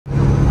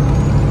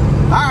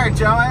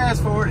y'all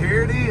asked for it.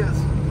 Here it is.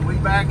 We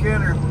back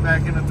in her. We're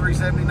back in the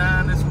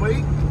 379 this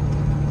week.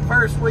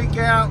 First week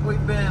out,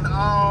 we've been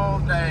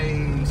all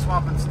day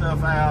swapping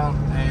stuff out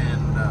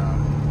and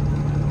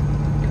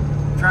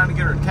trying to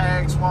get her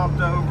tag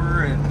swapped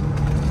over. And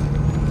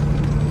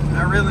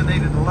I really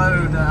needed to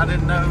load. I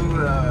didn't know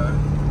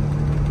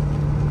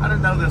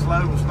this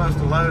load was supposed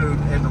to load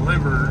and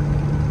deliver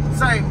the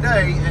same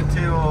day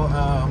until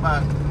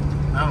about,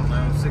 I don't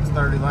know,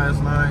 6:30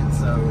 last night.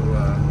 So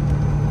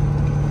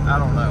I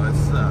don't know.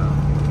 It's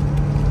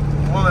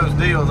one of those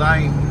deals. I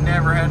ain't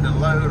never had to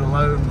load a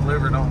load and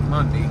deliver it on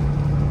Monday,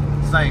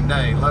 same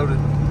day. Loaded,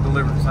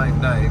 delivered the same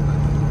day. But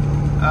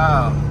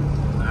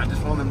I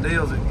just one of them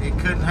deals. It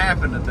couldn't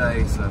happen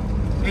today. So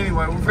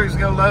anyway, we're fixing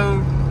to go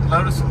load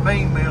us some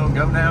bean meal and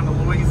go down to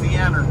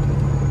Louisiana.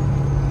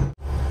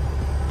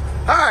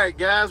 All right,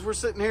 guys, we're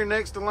sitting here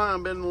next to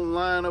line. Been in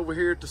line over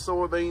here at the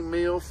soybean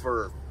mill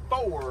for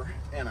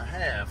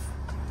 4.5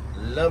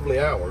 lovely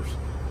hours.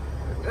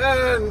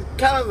 And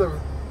kind of the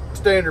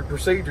standard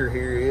procedure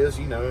here is,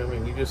 you know, I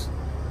mean, you just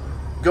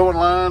go in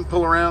line,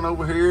 pull around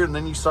over here, and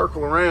then you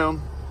circle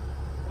around.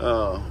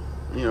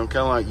 You know, kind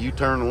of like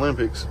U-turn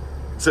Olympics,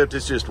 except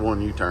it's just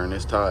one U-turn.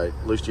 It's tight.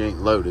 At least you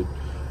ain't loaded.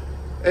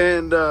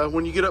 And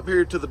when you get up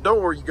here to the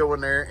door, you go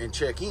in there and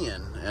check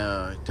in.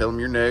 Tell them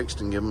you're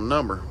next and give them a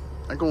number.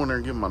 I go in there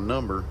and give them my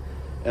number,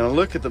 and I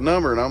look at the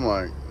number, and I'm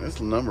like,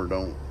 this number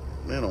don't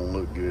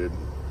look good.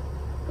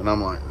 And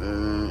I'm like,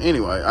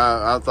 anyway,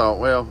 I thought,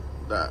 well,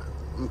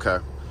 okay.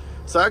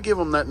 So I give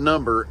him that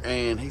number,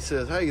 and he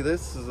says, hey,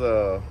 this is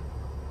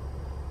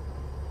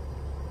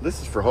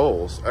for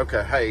holes.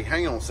 Okay, hey,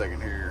 hang on a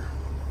second here.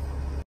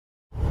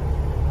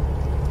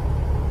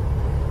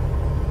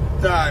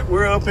 All right,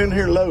 we're up in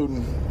here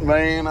loading.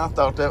 Man, I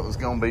thought that was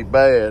gonna be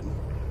bad.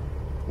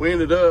 We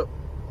ended up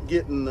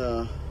getting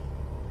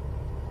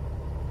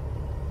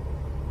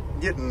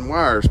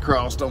wires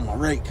crossed on my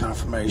rate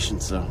confirmation.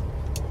 So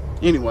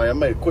anyway, I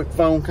made a quick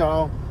phone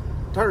call.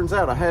 Turns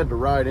out I had the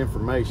right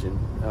information.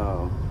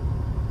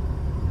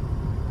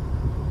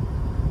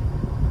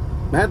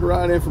 I had the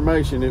right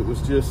information. It was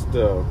just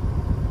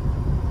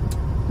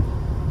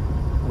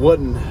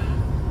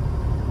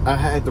I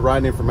had the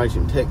right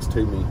information text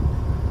to me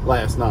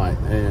last night,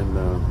 and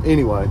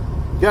anyway,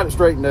 got it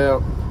straightened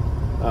out.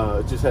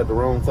 Just had the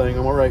wrong thing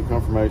on my rate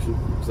confirmation.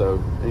 So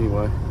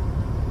anyway,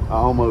 I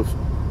almost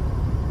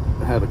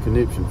had a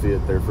conniption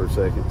fit there for a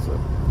second. So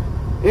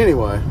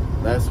anyway,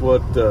 that's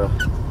what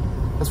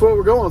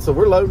we're going. So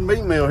we're loading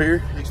bean meal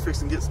here. He's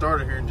fixing to get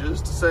started here in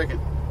just a second.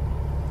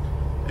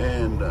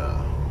 And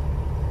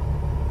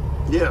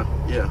yeah,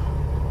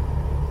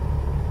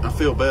 I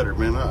feel better,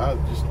 man. I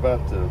just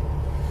about to.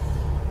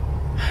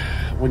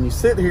 When you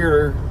sit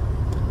here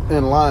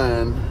in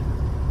line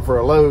for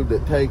a load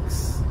that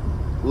takes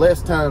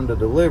less time to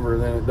deliver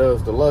than it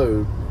does to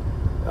load,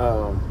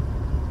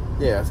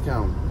 yeah, it's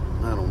kind of,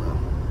 I don't know.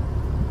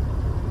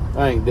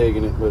 I ain't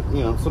digging it, but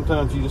you know,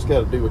 sometimes you just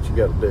got to do what you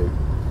got to do.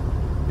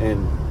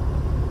 And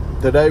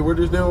today we're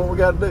just doing what we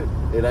got to do.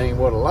 It ain't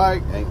what I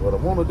like, ain't what I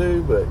want to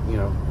do, but you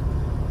know,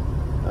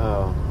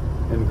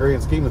 in the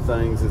grand scheme of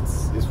things,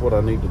 it's what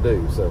I need to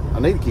do. So I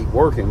need to keep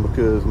working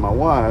because my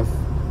wife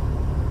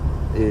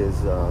is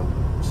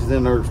she's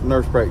in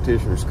nurse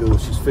practitioner school.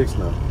 She's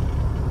fixing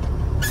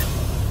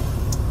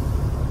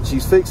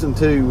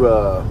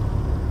to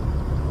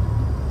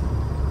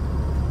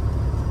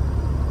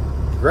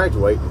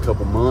graduate in a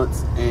couple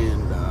months,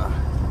 and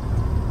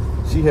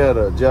she had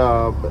a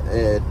job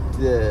at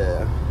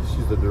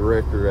she's the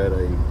director at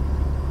a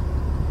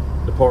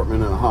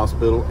department in a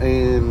hospital,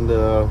 and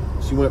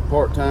she went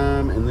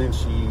part-time, and then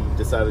she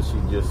decided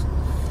she'd just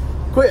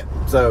quit.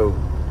 So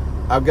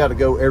I've got to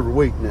go every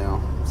week now.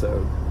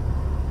 So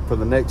for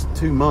the next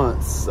 2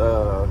 months,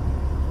 I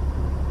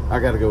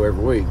got to go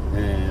every week,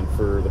 and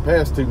for the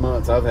past 2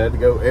 months I've had to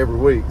go every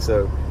week.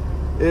 So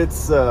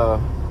it's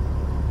man,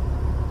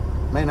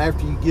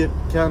 after you get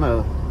kind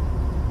of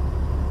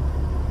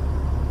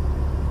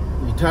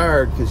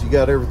tired because you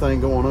got everything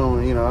going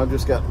on, you know, I've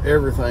just got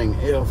everything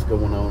else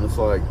going on. It's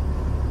like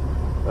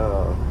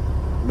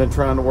been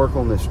trying to work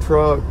on this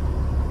truck,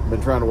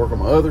 been trying to work on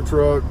my other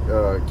truck,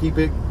 keep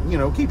it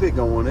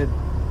going.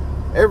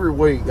 Every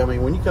week, I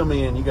mean, when you come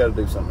in, you got to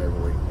do something every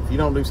week. If you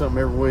don't do something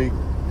every week,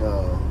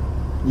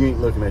 you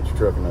ain't looking at your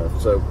truck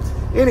enough. So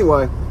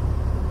anyway,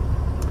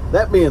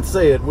 that being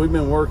said, we've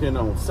been working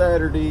on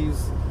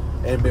Saturdays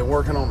and been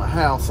working on the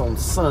house on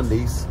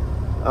Sundays.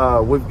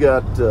 We've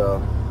got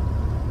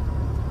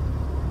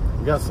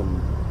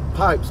some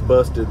pipes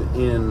busted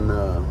in,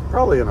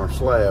 probably in our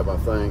slab, I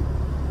think,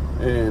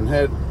 and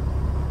had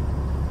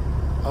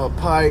a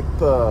pipe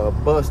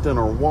bust in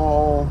our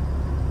wall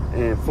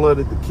and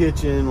flooded the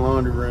kitchen,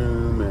 laundry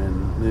room,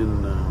 and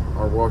then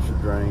our washer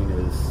drain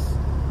is,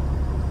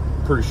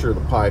 pretty sure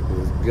the pipe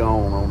is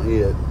gone on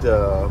it,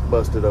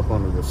 busted up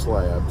under the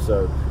slab.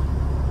 So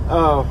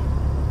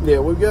yeah,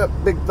 we've got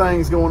big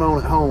things going on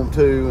at home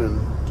too,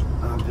 and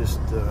I just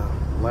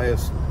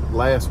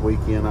last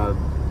weekend I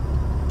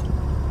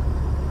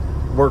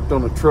worked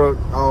on the truck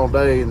all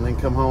day and then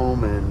come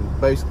home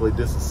and basically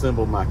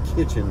disassembled my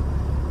kitchen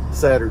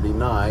Saturday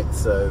night.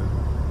 So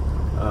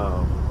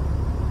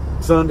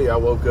Sunday I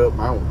woke up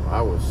and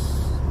I was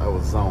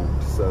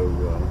zoned. So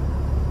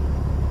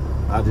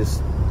I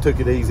just took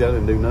it easy. I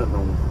didn't do nothing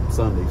on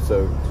Sunday.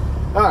 So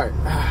all right,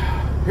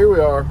 here we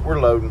are. We're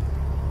loading.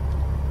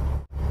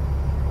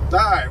 All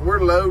right, we're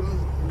loading.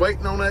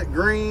 Waiting on that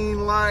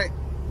green light.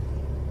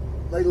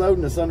 They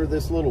loading us under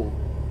this little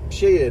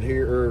shed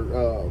here,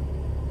 or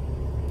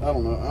I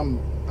don't know.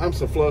 I'm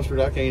so flustered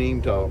I can't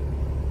even talk.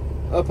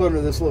 Up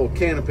under this little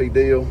canopy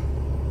deal,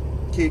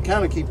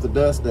 kind of keep the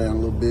dust down a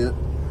little bit.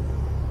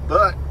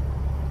 But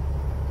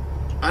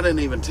I didn't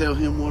even tell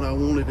him what I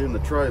wanted in the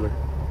trailer.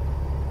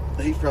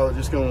 He's probably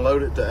just going to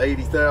load it to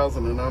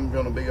 80,000, and I'm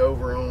going to be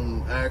over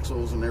on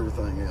axles and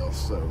everything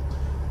else. So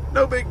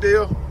no big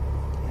deal.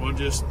 We'll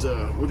just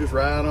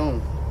ride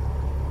on.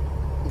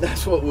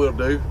 That's what we'll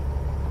do.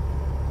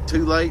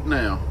 Too late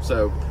now.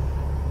 So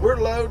we're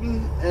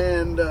loading,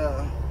 and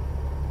I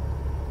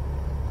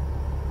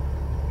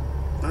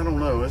don't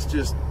know. It's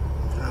just,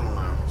 I don't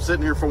know.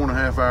 Sitting here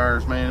 4.5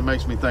 hours, man, it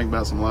makes me think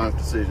about some life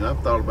decisions. I've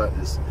thought about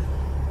this.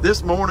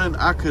 This morning,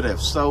 I could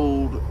have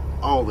sold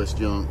all this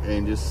junk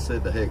and just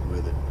said the heck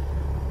with it.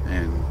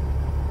 And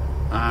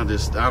I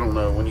don't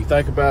know. When you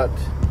think about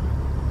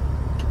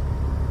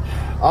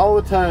all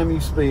the time you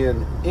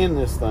spend in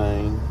this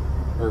thing,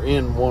 or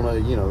in one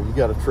of, you know, you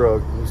got a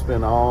truck, and you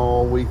spend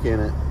all week in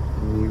it,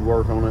 and you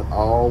work on it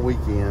all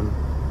weekend,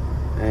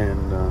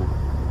 and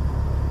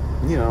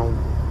you know,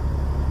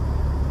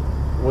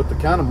 with the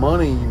kind of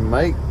money you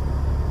make,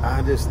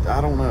 I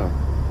don't know.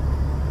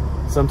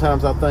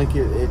 Sometimes I think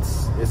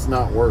it's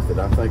not worth it.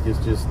 I think it's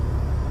just,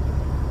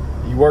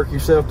 you work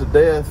yourself to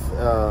death,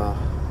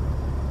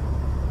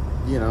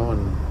 you know,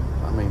 and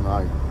I mean,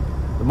 like,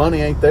 the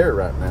money ain't there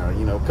right now.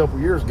 You know, a couple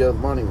years ago, the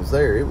money was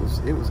there. It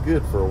was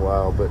good for a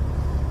while, but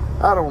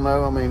I don't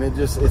know. I mean,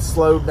 it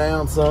slowed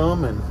down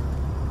some, and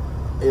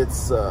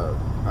it's,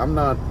 I'm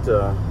not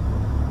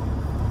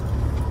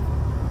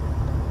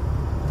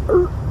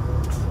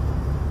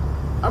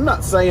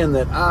saying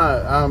that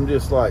I'm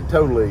just like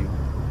totally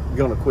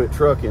gonna quit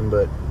trucking,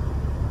 but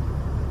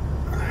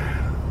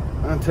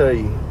I tell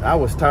you, I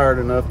was tired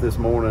enough this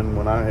morning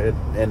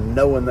and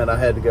knowing that I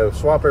had to go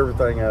swap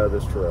everything out of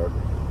this truck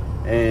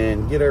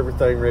and get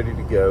everything ready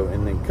to go,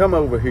 and then come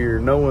over here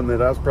knowing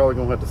that I was probably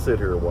gonna have to sit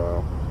here a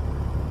while,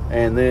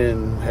 and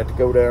then had to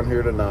go down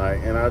here tonight.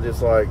 And I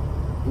just, like,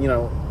 you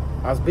know,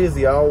 I was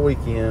busy all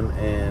weekend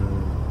and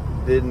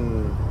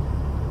didn't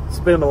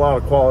spend a lot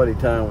of quality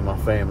time with my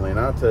family. And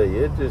I'll tell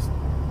you, it just,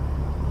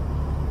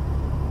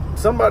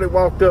 somebody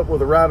walked up with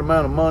the right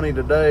amount of money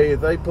today.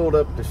 If they pulled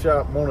up at the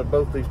shop and wanted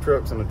both these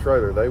trucks and a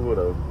trailer, they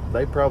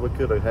probably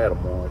could have had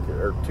them one,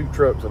 or 2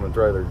 trucks and a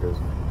trailer, because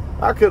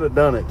I could have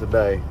done it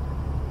today.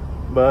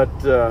 But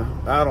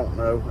I don't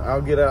know.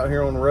 I'll get out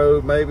here on the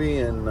road maybe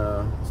and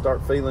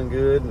start feeling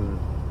good and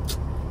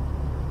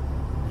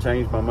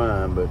change my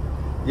mind. But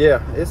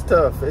yeah, it's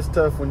tough. It's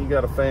tough when you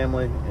got a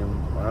family,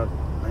 and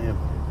man,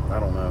 I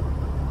don't know.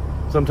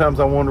 Sometimes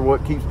I wonder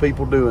what keeps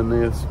people doing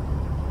this,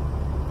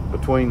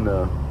 between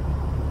the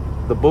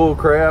bull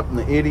crap and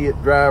the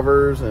idiot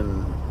drivers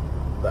and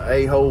the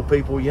a-hole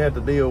people you have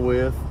to deal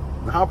with.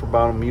 In the hopper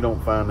bottom, you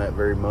don't find that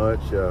very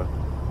much.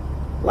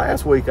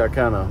 Last week, I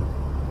kind of,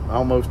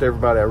 almost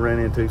everybody I ran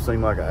into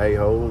seemed like an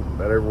a-hole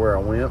about everywhere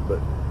I went, but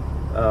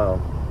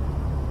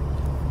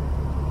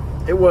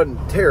it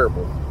wasn't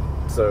terrible.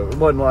 So it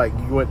wasn't like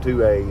you went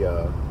to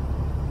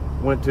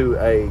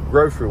a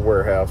grocery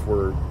warehouse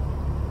where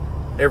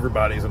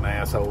everybody's an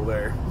asshole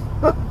there.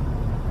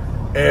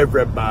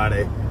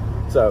 Everybody.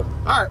 So,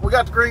 all right, we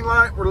got the green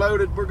light. We're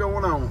loaded. We're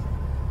going on.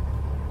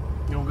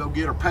 Gonna go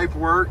get our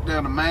paperwork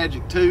down the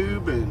magic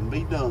tube and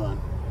be done.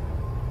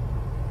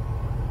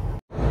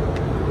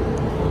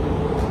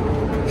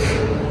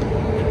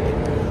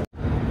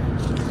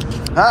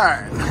 All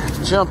right,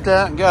 jumped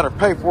out and got our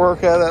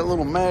paperwork out of that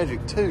little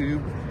magic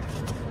tube.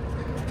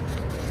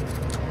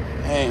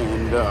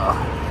 And,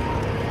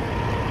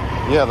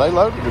 yeah, they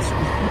loaded us.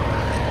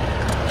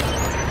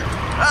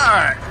 All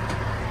right.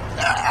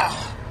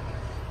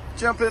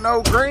 Jump in the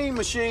old green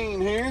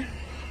machine here.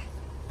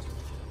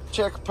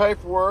 Check the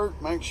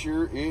paperwork, make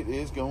sure it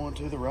is going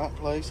to the right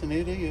place, and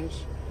it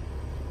is.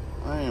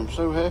 I am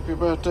so happy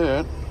about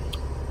that.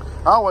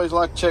 I always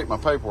like to check my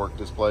paperwork at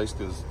this place,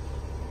 because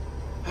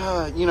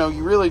you know,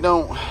 you really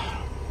don't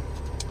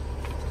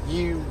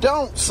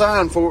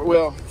sign for it.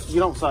 Well, you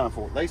don't sign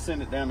for it. They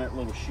send it down that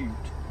little chute,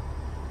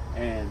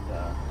 and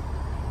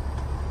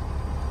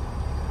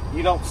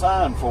you don't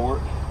sign for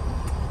it.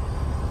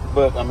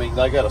 But I mean,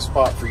 they got a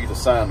spot for you to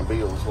sign the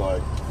bills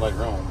like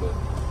later on. But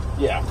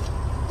yeah.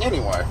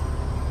 Anyway,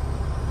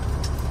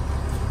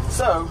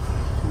 so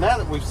now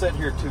that we've sat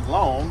here too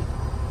long,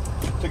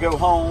 to go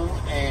home,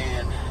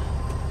 and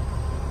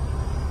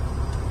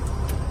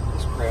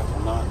this crap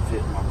will not fit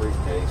in my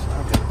briefcase.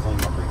 I've got to clean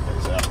my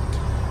briefcase out.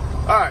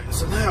 All right,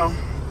 so now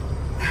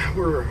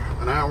we're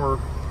an hour,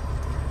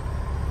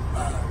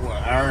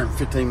 an hour and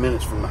 15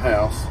 minutes from the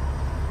house,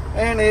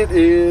 And it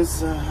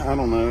is, I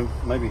don't know,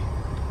 maybe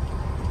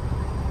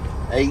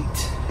 8.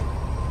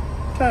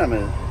 Time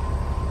is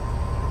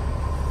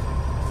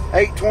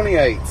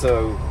 8:28,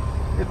 so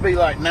it'd be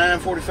like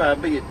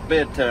 9:45 be at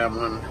bedtime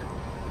when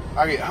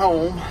I get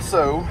home.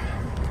 So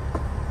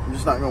I'm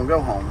just not gonna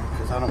go home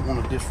because I don't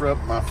want to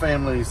disrupt my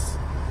family's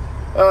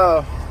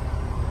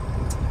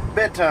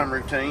bedtime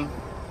routine.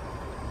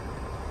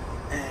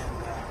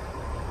 And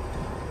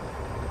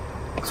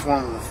it's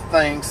one of the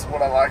things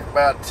what I like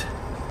about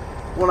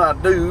what I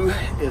do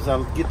is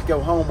I get to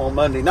go home on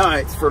Monday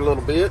nights for a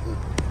little bit and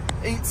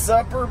eat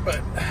supper.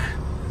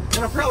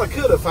 And I probably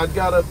could if I'd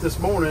got up this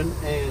morning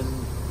and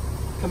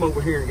come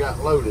over here and got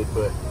loaded,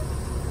 but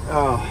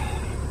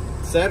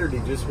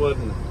Saturday just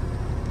wasn't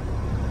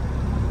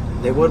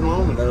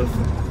long enough.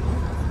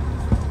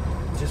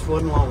 It just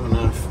wasn't long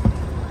enough.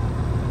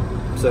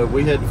 So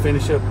we had to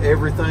finish up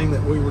everything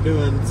that we were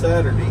doing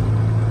Saturday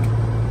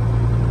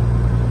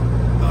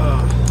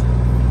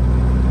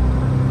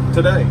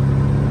today,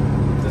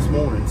 this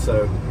morning.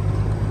 So,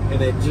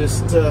 and it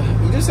just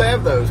you just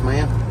have those,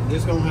 man. You're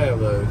just gonna have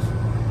those.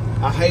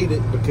 I hate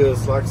it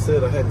because, like I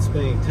said, I hadn't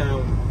spent any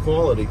time,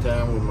 quality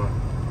time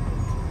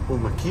with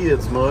my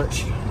kids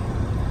much.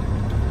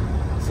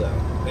 So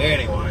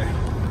anyway,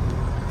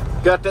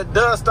 got that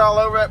dust all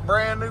over that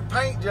brand new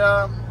paint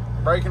job.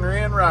 Breaking her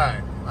in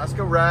right. Let's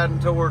go riding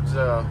towards.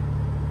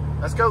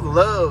 Let's go to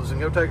Love's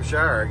and go take a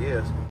shower, I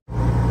guess.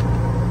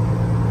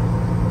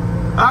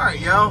 All right,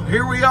 y'all.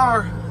 Here we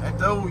are at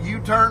the old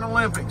U-turn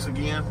Olympics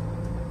again.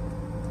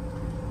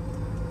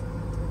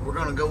 We're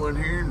gonna go in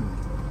here and.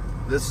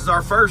 This is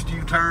our first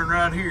U-turn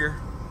right here.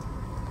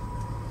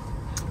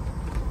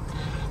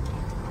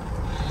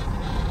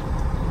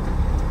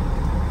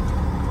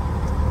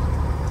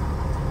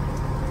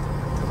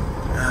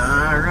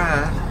 All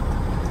right.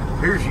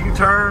 Here's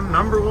U-turn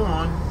number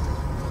 1.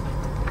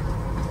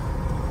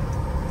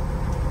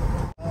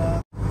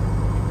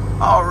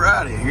 All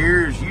righty,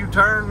 here's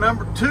U-turn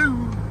number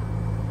 2.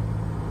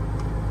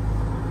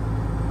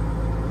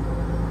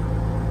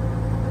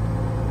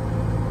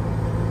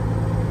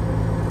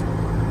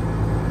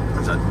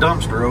 A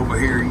dumpster over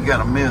here you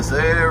gotta miss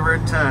every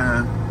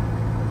time.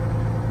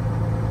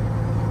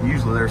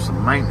 Usually there's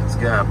some maintenance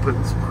guy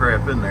putting some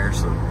crap in there,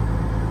 so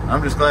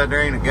I'm just glad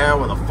there ain't a guy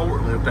with a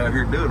forklift out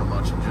here doing a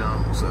bunch of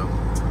junk. So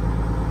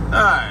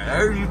alright,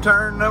 there's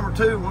U-turn number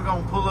 2. We're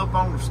gonna pull up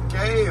on the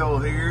scale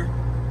here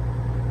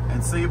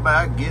and see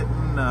about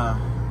getting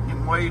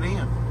weighed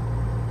in.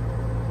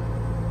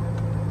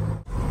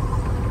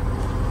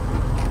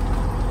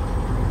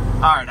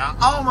 Alright, I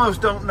almost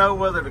don't know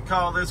whether to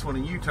call this one a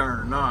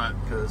U-turn or not,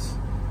 because,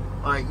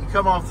 like, you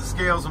come off the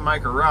scales and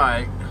make a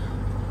right,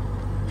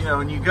 you know,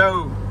 and you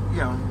go, you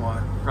know,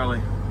 what,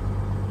 probably,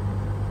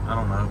 I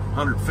don't know,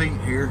 100 feet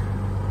here,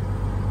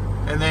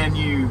 and then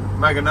you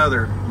make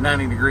another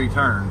 90-degree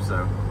turn.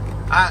 So,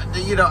 I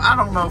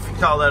don't know if you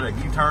call that a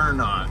U-turn or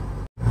not.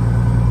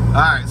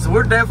 Alright, so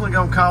we're definitely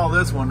going to call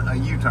this one a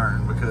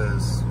U-turn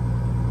because,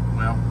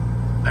 well,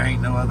 there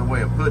ain't no other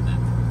way of putting it.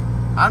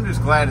 I'm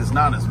just glad it's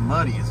not as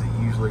muddy as it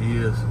usually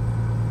is.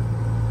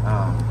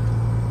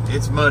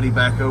 It's muddy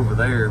back over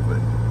there, but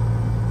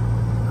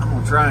I'm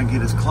gonna try and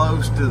get as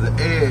close to the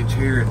edge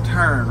here and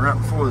turn right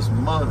before this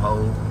mud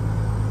hole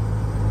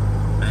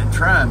and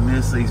try and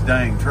miss these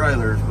dang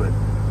trailers. But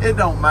it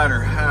don't matter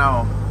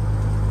how,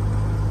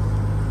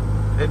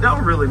 it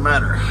don't really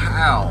matter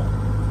how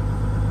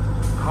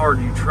hard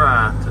you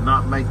try to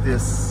not make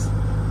this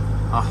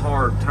a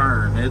hard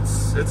turn.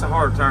 It's a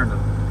hard turn.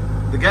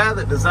 The guy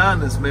that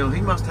designed this mill,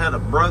 he must have had a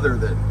brother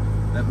that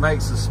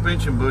makes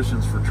suspension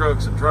bushings for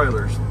trucks and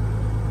trailers.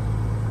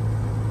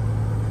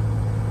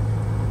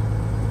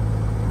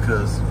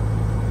 Because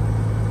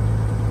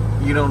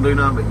you don't do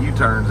nothing but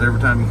U-turns every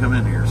time you come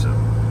in here. So,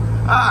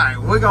 alright,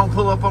 we're going to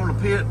pull up on the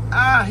pit.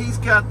 He's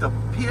got the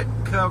pit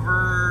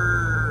cover.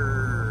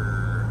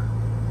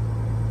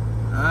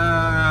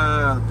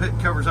 The pit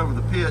cover's over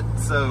the pit,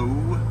 so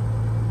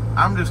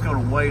I'm just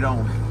going to wait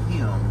on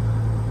him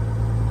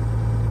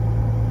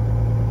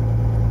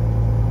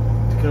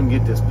come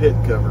get this pit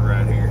cover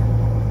right here.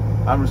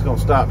 I'm just gonna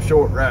stop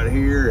short right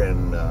here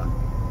and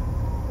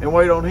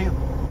wait on him.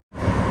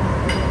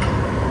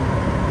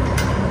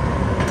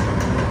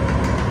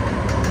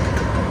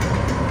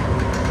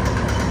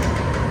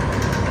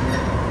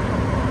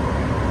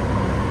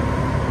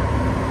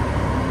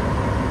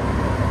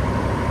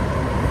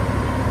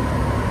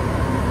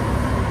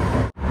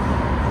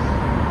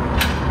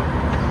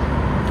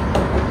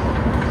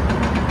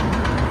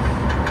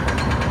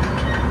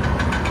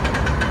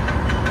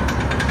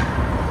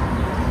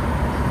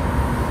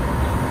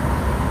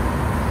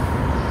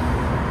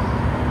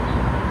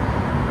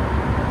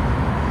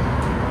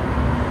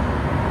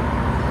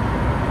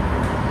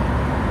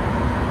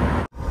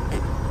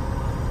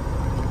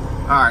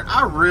 Alright,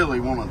 I really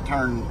want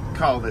to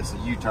call this a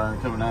U-turn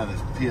coming out of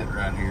this pit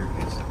right here.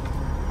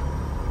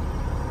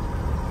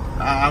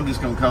 I'm just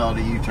going to call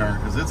it a U-turn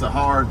because it's a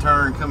hard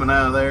turn coming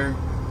out of there.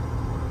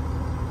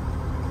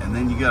 And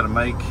then you got to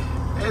make,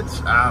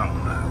 I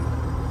don't know.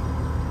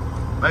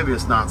 maybe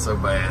it's not so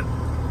bad.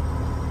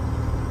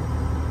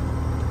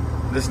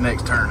 This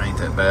next turn ain't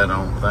that bad,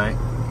 I don't think.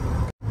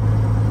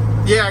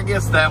 Yeah, I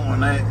guess that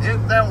one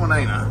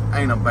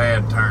ain't a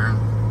bad turn.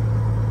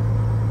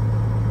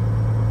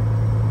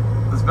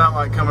 It's about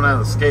like coming out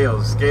of the scale.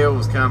 The scale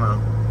was kind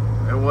of,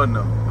 it wasn't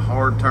a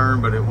hard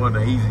turn, but it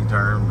wasn't an easy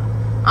turn.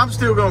 But I'm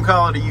still gonna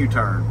call it a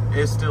U-turn.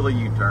 It's still a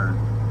U-turn.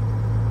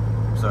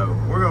 So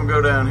we're gonna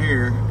go down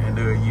here and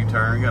do a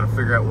U-turn. Got to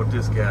figure out what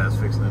this guy's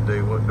fixing to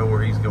do, what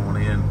door he's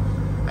going in.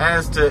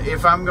 As to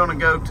if I'm gonna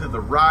go to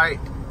the right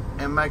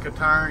and make a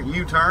turn,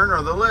 U-turn,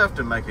 or the left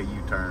and make a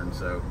U-turn.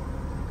 So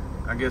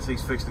I guess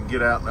he's fixing to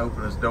get out and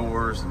open his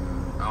doors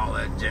and all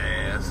that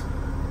jazz.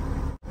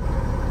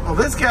 Well,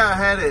 this guy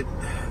had it.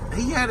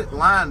 He had it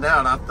lined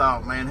out. I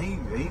thought, man, he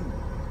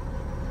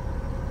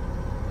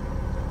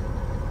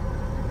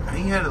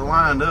had it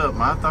lined up.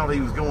 I thought he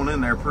was going in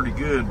there pretty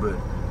good, but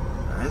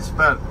it's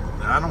about,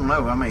 I don't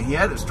know. I mean, he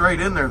had it straight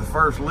in there the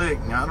first lick,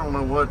 and I don't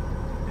know what,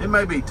 it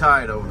may be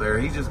tight over there.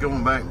 He's just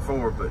going back and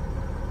forth, but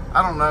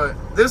I don't know.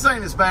 This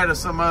ain't as bad as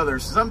some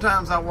others.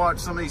 Sometimes I watch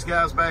some of these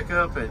guys back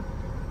up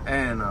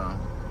and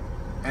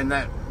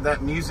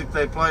that music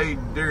they played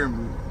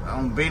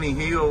on Benny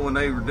Hill when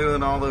they were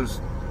doing all those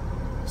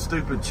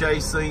stupid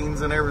chase scenes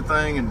and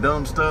everything and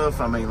dumb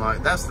stuff. I mean,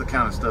 like, that's the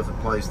kind of stuff that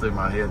plays through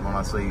my head when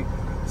I see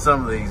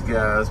some of these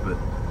guys. But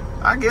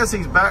I guess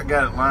he's about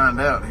got it lined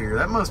out here.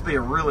 That must be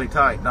a really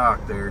tight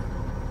dock there.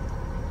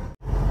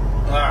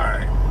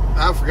 Alright,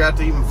 I forgot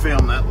to even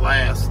film that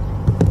last.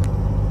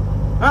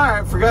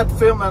 Alright, forgot to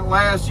film that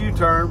last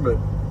U-turn, but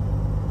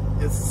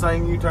it's the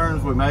same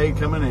U-turns we made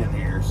coming in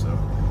here. So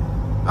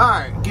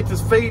alright, get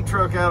this feed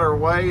truck out of our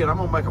way, and I'm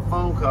going to make a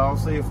phone call,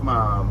 see if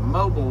my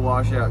mobile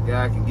washout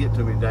guy can get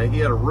to me today. He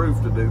had a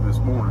roof to do this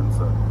morning,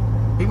 so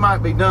he might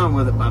be done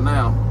with it by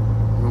now.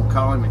 I'm going to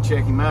call him and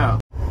check him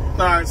out.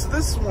 Alright, so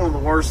this is one of the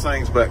worst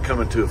things about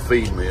coming to a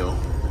feed mill,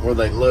 where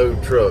they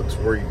load trucks,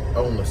 where you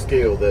on the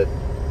scale that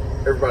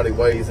everybody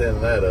weighs in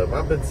and that up.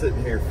 I've been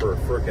sitting here for a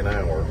freaking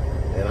hour,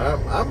 and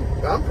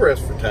I'm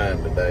pressed for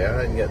time today.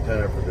 I ain't got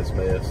time for this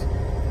mess.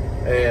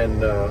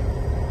 And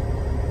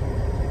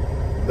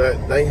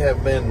that they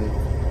have been,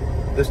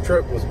 this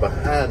truck was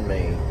behind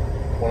me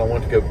when I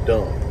went to go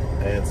dump,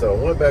 and so I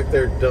went back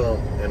there to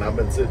dump, and I've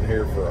been sitting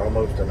here for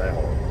almost an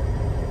hour,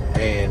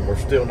 and we're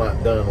still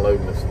not done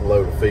loading this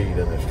load of feed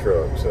in this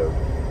truck. So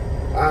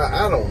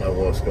I don't know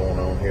what's going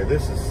on here.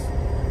 This is,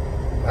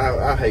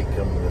 I hate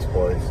coming to this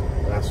place.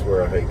 I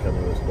swear I hate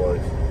coming to this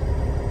place.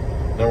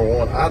 Number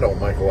one, I don't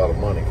make a lot of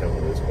money coming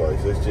to this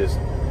place. It's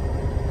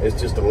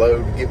just a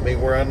load to get me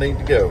where I need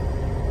to go,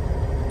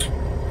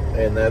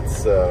 and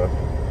that's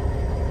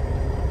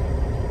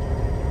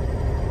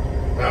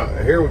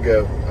here we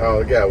go.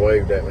 Oh, the guy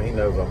waved at me. He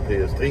knows I'm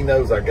pissed. He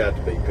knows I got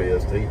to be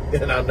pissed.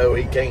 And I know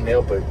he can't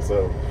help it.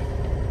 So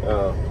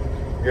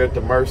you're at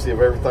the mercy of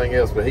everything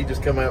else. But he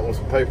just come out with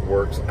some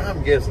paperwork. So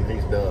I'm guessing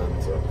he's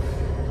done. So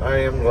I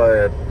am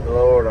glad.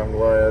 Lord, I'm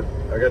glad.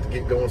 I got to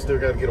get going. Still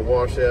got to get a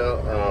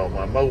washout.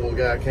 My mobile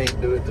guy can't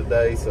do it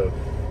today. So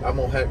I'm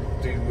going to have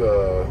to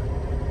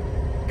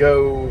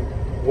go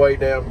way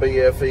down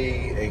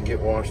BFE and get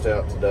washed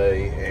out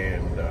today. And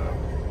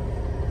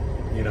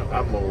you know,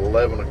 I'm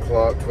 11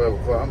 o'clock,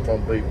 12 o'clock. I'm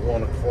going to be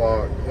 1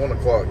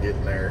 o'clock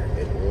getting there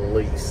at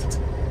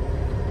least.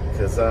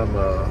 Because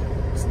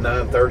it's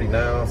 9:30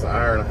 now. It's an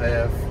hour and a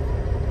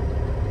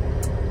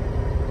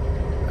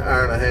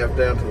half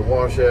down to the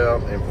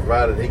washout. And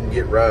provided he can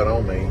get right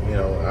on me, you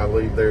know, I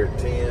leave there at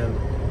 10.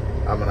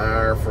 I'm an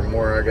hour from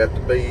where I got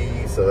to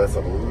be. So that's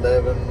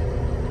 11.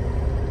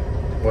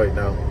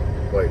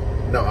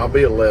 No, I'll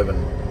be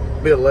 11.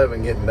 Be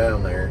 11 getting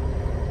down there.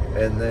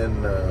 And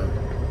then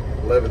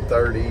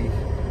 11:30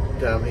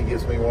 time he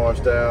gets me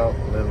washed out,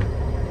 and then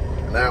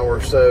an hour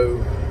or so,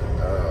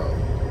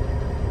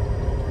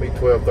 be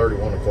 12:30,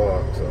 1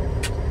 o'clock. So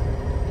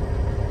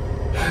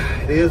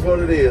it is what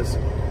it is.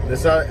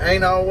 This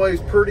ain't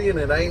always pretty, and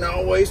it ain't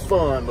always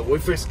fun, but we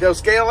fix to go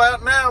scale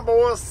out now,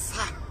 boys.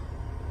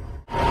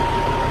 All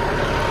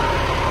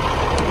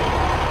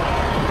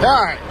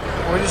right,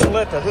 we just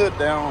let the hood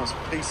down on this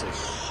piece of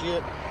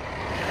shit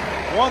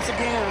once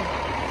again.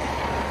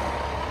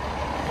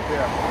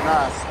 Yeah,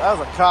 nice. That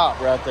was a cop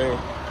right there.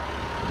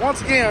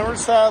 Once again, we're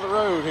side of the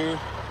road here.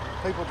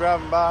 People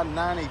driving by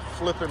 90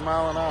 flipping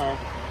mile an hour.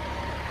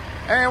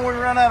 And we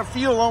run out of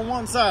fuel on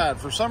one side.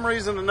 For some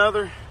reason or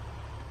another,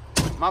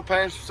 my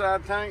passenger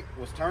side tank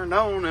was turned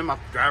on and my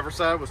driver's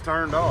side was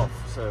turned off.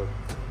 So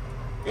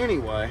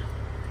anyway,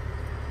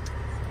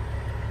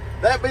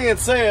 that being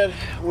said,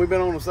 we've been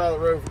on the side of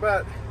the road for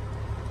about,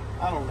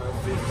 I don't know,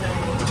 15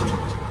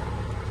 minutes.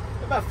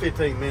 About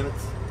 15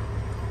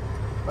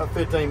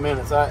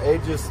 minutes.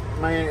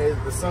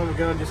 The son of a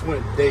gun just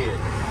went dead.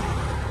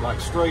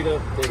 Like straight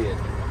up dead.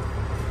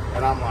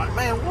 And I'm like,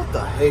 man, what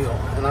the hell?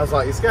 And I was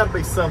like, it's got to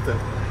be something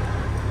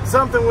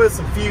with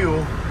some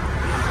fuel.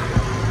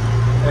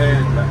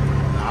 And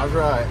I was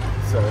right.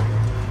 So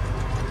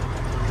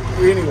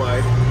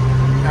anyway,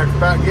 after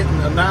about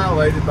getting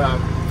annihilated by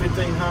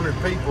 1,500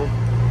 people,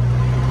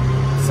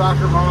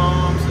 soccer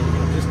moms and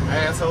just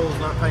assholes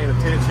not paying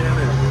attention,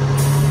 and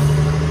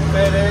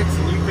FedEx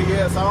and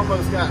UPS I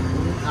almost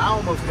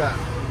got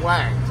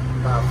whacked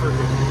by a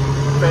freaking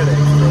FedEx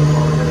truck.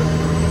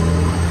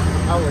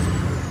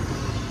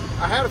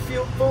 I had a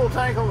full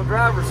tank on the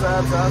driver's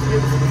side, so I was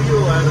getting some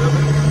fuel out of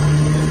it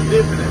and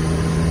dipping it.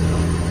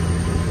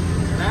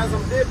 And as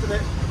I'm dipping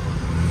it,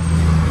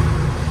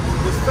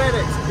 this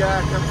FedEx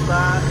guy comes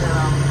by, and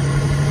I'm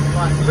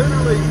like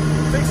literally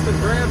fixing to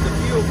grab the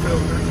fuel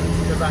filter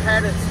because I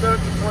had it stuck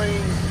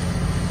between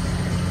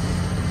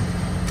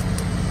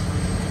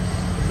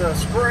the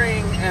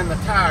spring and the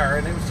tire,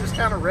 and it was just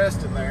kind of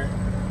resting there.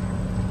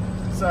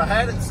 So I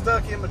had it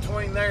stuck in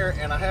between there,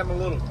 and I have a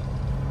little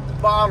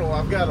bottle.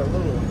 I've got a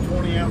little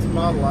 20-ounce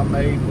bottle I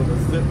made with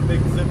a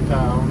big zip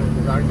tie on it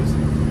that I just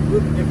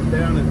dip it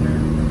down in there.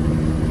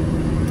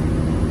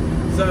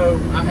 So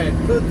I had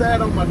put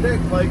that on my deck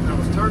plate, and I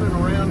was turning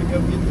around to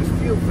go get this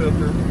fuel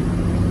filter,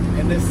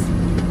 and this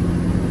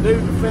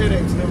dude at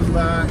FedEx comes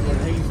by,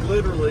 and he's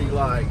literally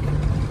like,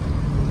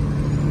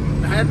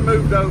 I hadn't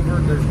moved over.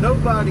 There's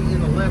nobody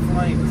in the left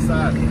lane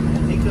beside him,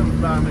 and he comes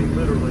by me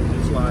literally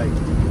just like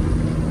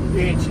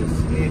inches,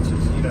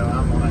 you know.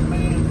 I'm like,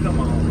 man, come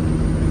on.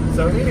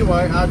 So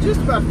anyway, I was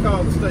just about to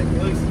call the state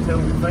police and tell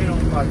them if they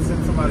don't like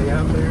send somebody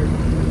out there to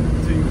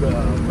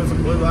put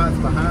some blue lights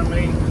behind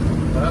me.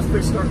 But I was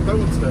supposed to start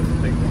throwing stuff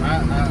at people. Well,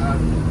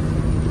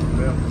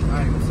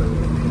 I ain't gonna say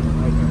what I did.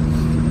 Okay,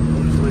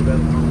 we'll just leave that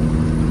alone.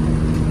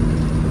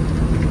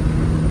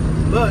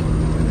 But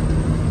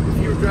if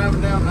you were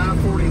driving down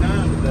I-49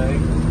 today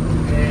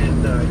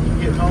and you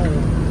get home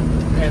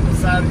and the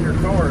side of your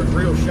car is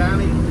real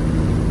shiny,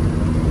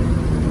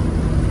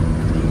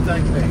 you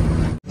think that.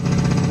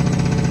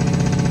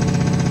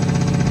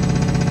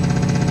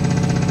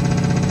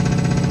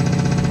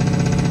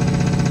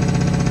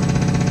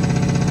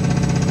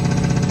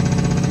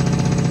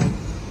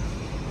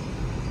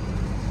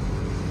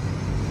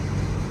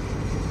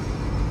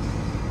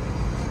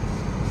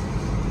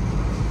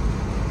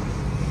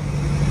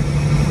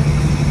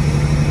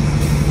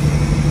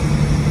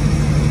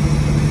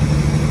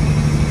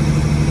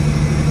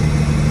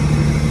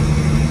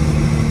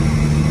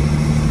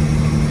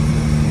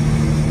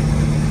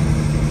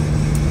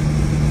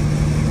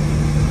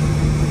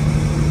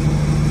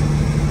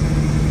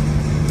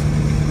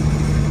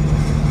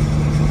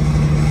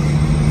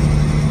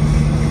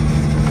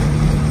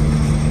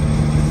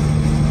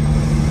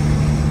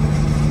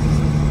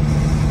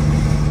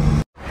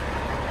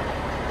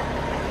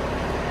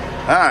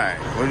 Alright,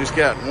 we just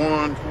got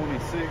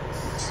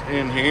 126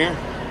 in here.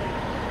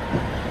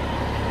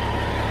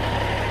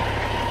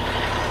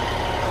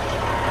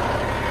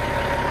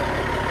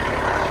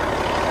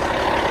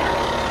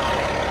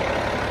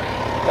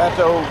 Got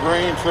the old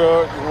green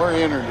truck that we're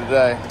in her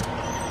today.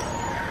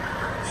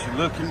 She's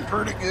looking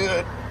pretty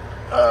good.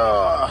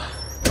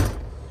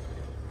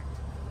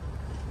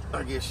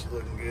 I guess she's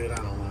looking good, I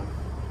don't know.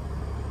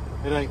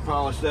 It ain't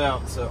polished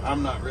out, so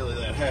I'm not really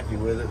that happy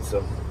with it,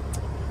 so.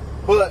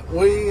 But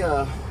we,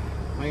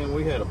 man,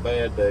 we had a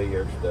bad day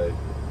yesterday.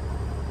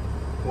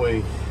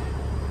 We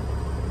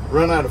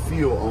run out of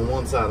fuel on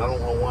one side. I don't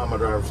know why my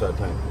driver's side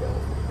tank is off.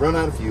 Run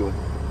out of fuel.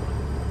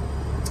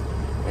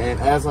 And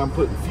as I'm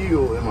putting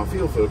fuel in my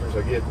fuel filters,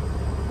 I get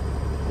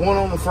one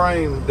on the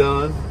frame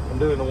done. I'm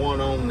doing the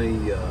one on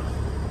the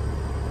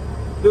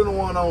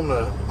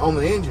on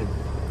the engine.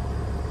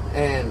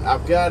 And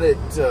I've got it,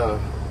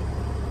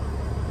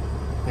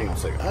 hang on a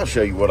second. I'll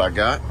show you what I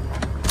got.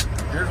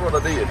 Here's what I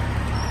did.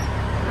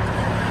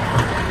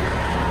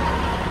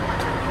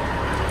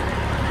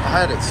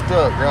 I had it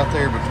stuck right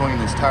there between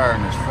this tire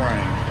and this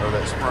frame, or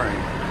that spring.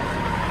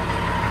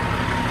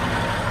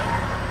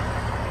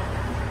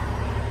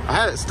 I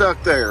had it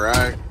stuck there,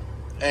 right?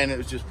 And it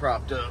was just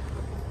propped up.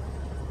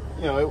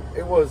 You know,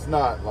 it was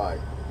not like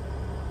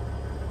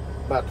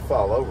about to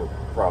fall over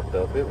propped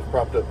up. It was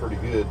propped up pretty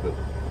good, but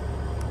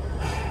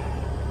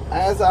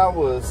as I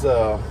was,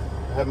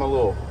 had my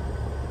little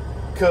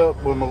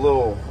cup with my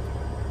little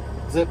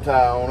zip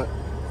tie on it,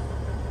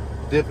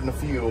 dipping the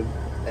fuel,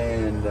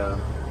 and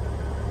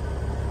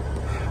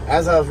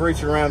as I was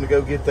reaching around to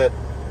go get that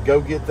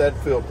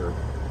filter,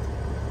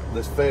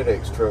 this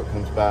FedEx truck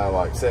comes by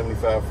like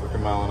 75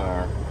 freaking mile an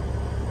hour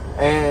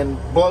and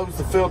blows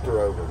the filter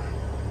over.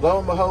 Lo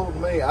and behold,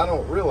 me, I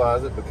don't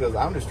realize it because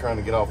I'm just trying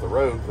to get off the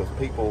road because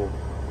people,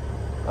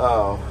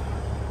 I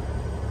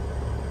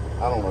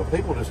don't know,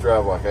 people just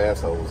drive like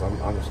assholes.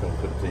 I'm just going to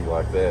put it to you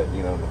like that.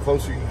 You know, the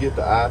closer you get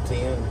to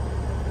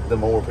I-10, the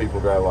more people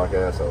drive like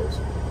assholes.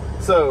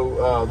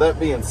 So, that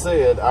being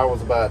said, I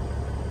was about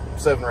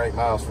 7 or 8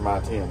 miles from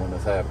I-10 when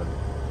this happened.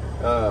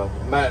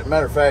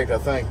 Matter of fact, I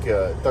think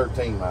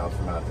 13 miles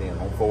from I-10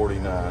 on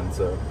 49.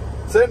 So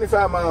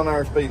 75 mile an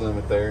hour speed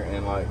limit there,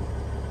 and like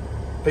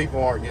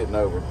people aren't getting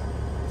over.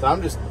 So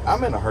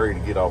I'm in a hurry to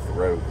get off the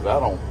road because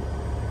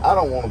I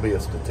don't want to be a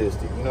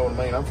statistic. You know what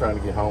I mean? I'm trying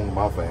to get home to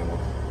my family.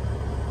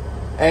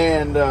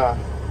 And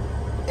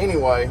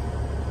anyway,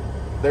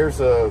 there's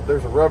a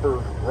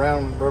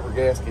round rubber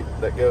gasket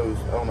that goes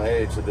on the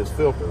edge of this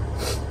filter.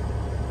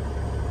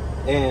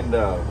 and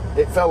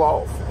it fell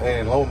off.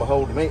 And lo and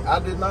behold, to me, I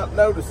did not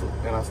notice it,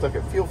 and I stuck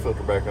a fuel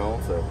filter back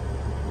on. So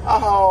I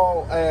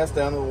haul ass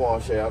down to the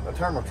washout. I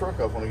turn my truck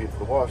off when I get to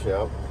the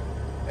washout,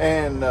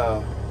 and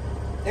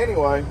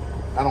anyway,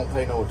 I don't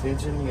pay no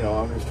attention. You know,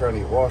 I'm just trying to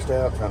get washed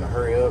out, trying to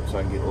hurry up so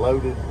I can get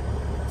loaded.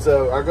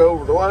 So I go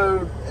over to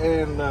load,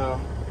 and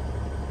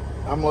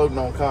I'm loading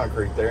on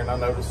concrete there, and I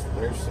notice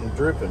there's some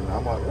dripping.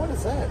 I'm like, what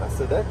is that? I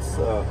said, that's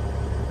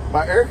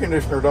my air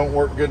conditioner don't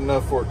work good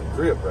enough for it to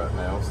drip right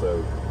now,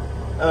 so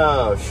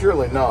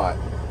surely not.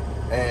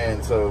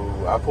 And so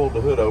I pulled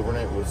the hood over, and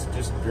it was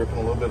just dripping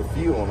a little bit of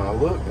fuel, and I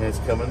looked, and it's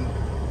coming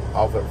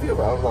off that fuel.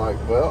 I was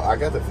like, well, I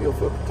got the fuel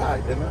filter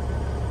tight, didn't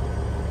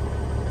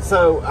I?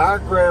 So I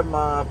grabbed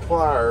my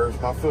pliers,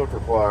 my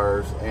filter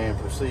pliers, and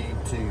proceed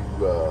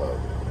to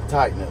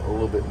tighten it a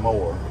little bit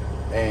more.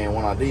 And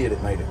when I did,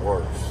 it made it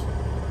worse.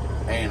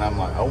 And I'm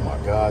like, oh my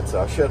God.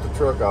 So I shut the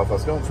truck off. I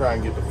was going to try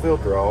and get the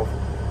filter off.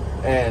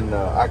 And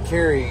I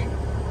carried,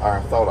 or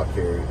I thought I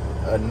carried,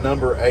 a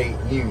number 8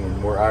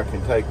 union where I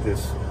can take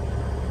this,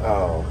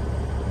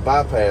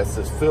 bypass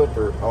this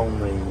filter on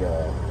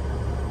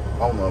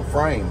the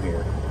frame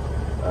here.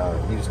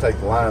 You just take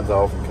the lines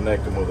off and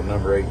connect them with a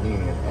number 8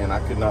 union. And I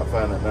could not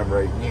find that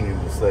number 8 union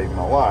to save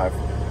my life.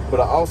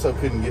 But I also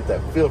couldn't get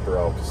that filter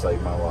off to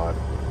save my life.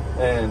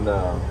 And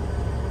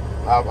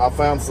I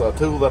found a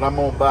tool that I'm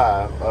gonna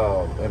buy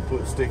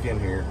and stick in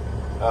here.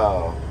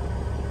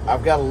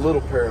 I've got a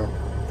little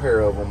pair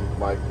of them.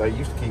 Like, they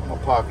used to keep in my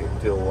pocket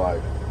until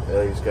like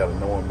they just got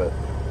annoying. But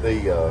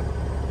the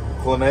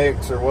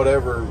Clinex or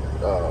whatever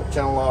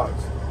channel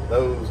locks,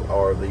 those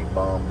are the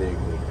bomb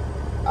diggity.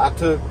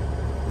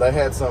 They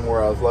had some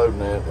where I was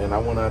loading it, and I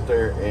went out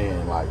there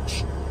and like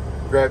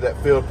grabbed that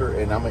filter,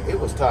 and I mean, it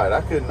was tight.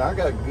 I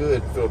got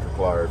good filter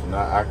pliers, and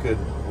I could,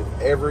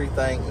 with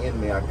everything in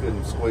me, I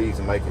couldn't squeeze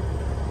and make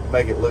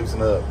it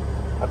loosen up.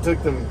 I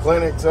took them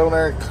Clinics on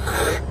there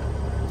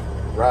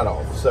right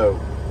off. So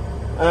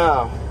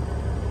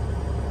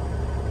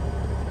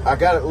I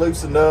got it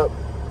loosened up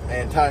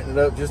and tightened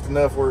it up just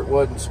enough where it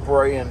wasn't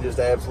spraying just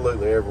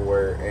absolutely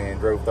everywhere, and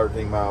drove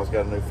 13 miles,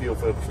 got a new fuel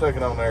filter, stuck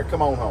it on there,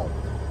 come on home.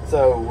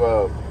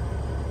 So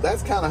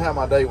that's kind of how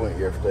my day went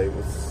yesterday.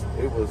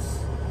 It was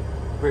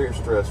very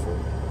stressful.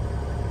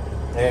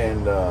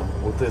 And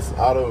with this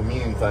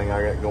autoimmune thing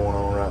I got going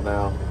on right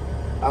now,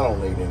 I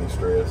don't need any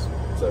stress.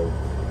 So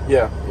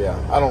yeah,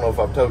 I don't know if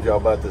I've told y'all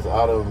about this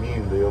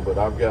autoimmune deal, but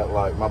I've got,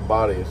 like, my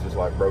body is just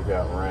like broke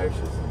out in rashes,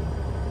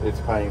 and it's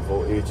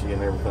painful, itchy,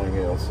 and everything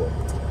else.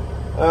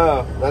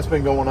 So that's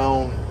been going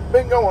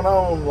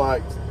on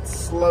like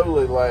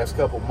slowly the last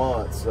couple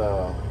months.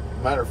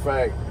 Matter of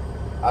fact,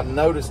 I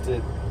noticed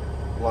it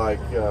like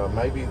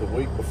maybe the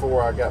week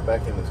before I got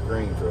back in this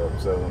green truck.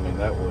 So I mean,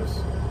 that was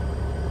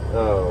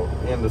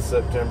end of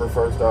September,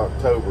 1st of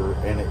October,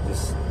 and it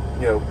just,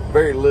 you know,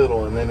 very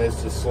little, and then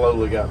it's just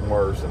slowly gotten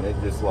worse, and it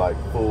just like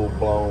full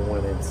blown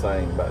went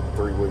insane about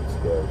 3 weeks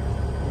ago.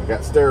 I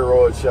got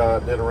steroid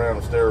shot, did a round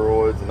of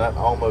steroids, and that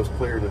almost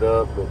cleared it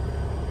up, but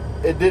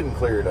it didn't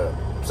clear it up.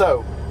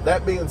 So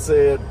that being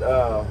said,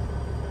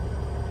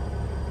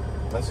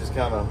 that's just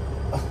kind of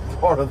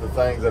part of the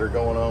things that are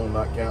going on,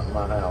 not counting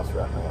my house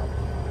right now.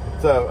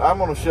 So I'm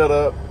going to shut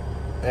up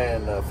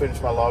and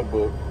finish my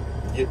logbook,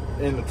 get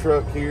in the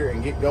truck here,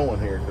 and get going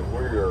here, because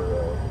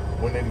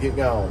we need to get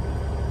going.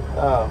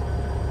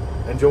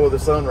 Enjoy the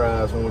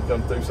sunrise when we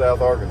come through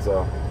South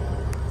Arkansas.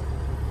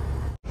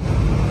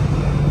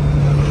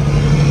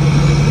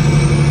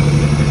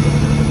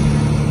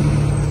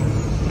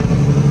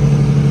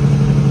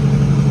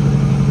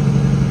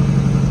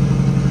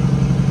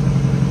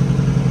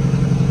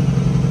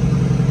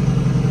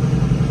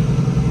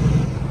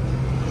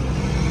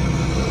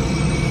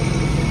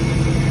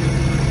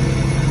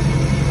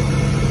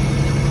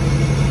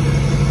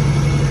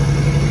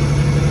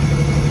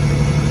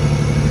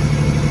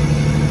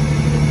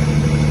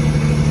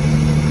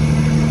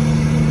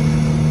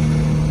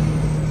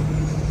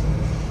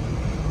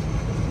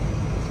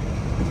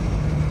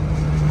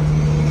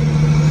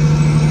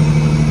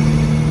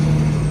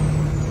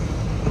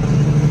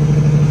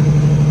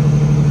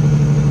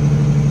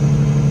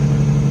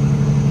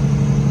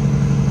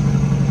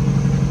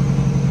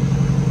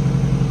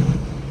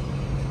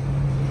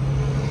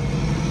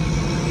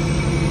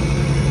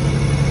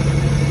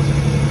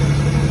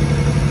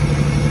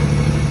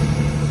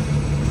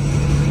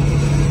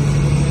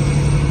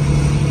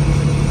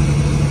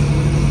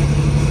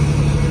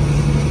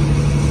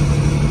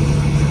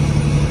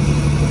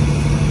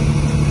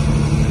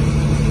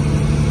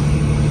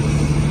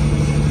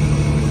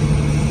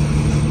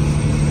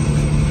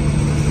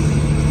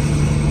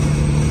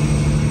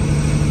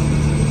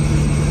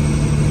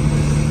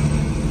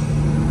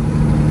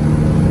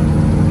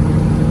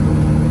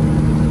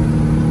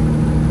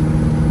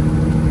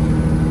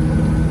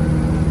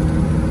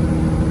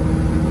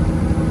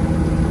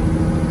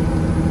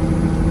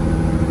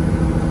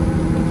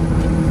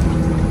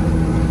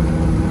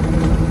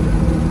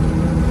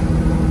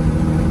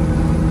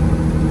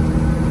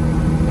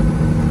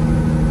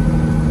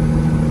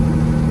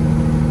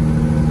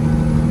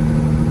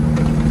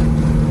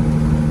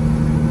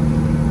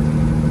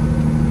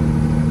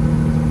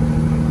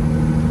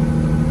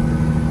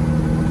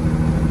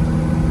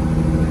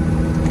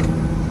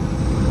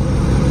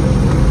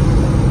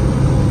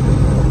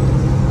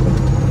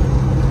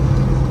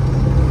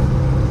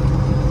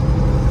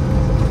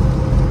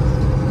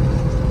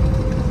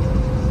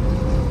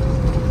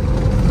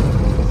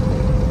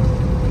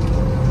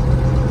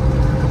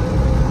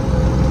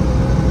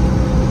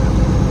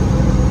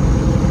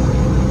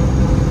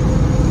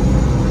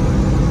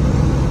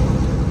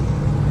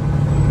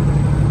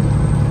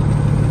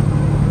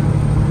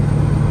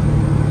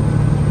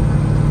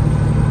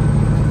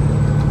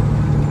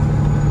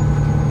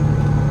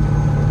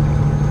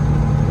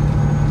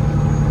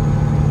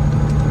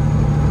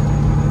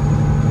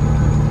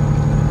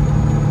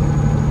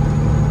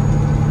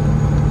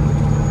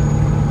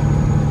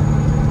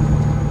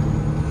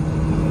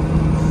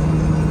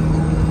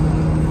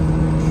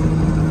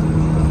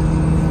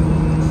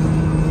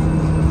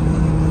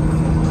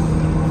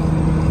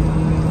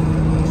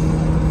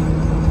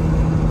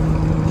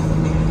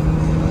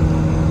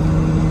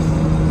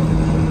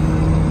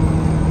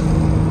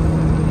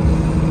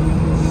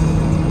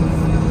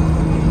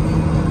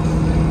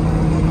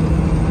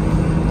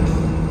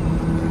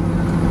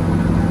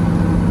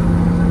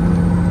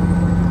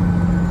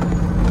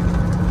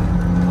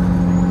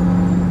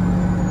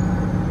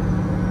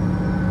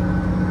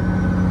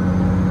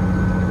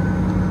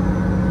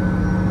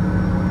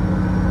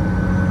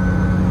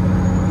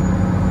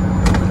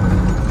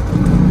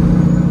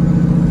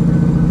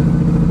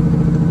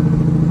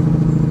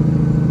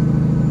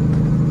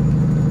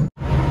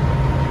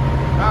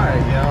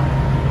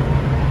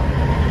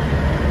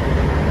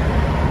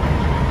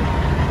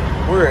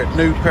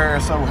 New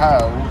Paris,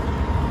 Ohio.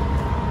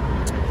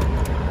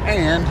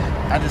 And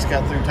I just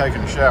got through taking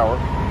a shower.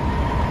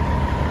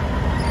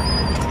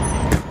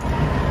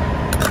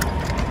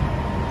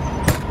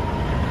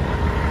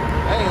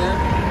 And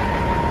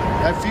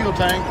that fuel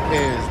tank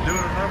is doing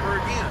a number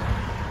again.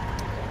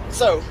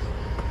 So,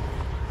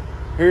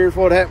 here's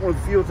what happened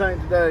with the fuel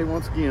tank today.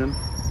 Once again,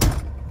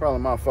 probably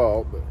my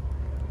fault, but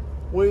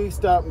we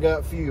stopped and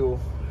got fuel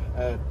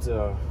at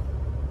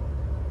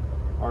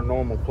our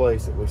normal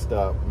place that we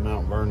stop,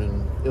 Mount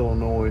Vernon,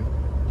 Illinois.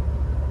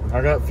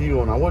 I got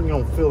fuel, and I wasn't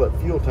going to fill that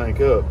fuel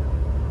tank up,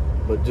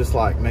 but just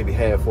like maybe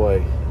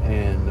halfway.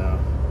 And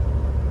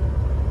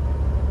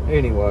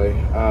anyway,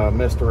 I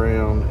messed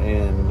around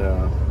and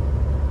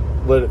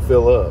let it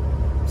fill up.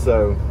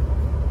 So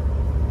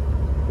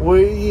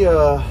we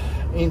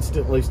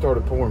instantly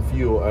started pouring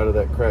fuel out of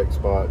that crack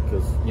spot,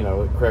 because you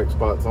know the crack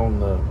spot's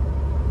on the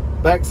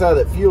backside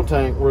of that fuel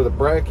tank where the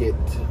bracket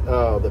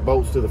that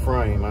bolts to the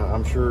frame.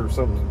 I'm sure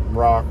some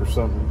rock or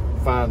something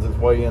finds its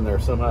way in there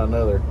somehow or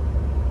another,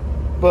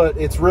 but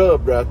it's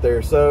rubbed right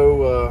there.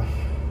 So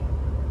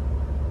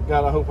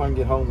God, I hope I can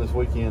get home this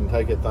weekend and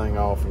take that thing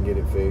off and get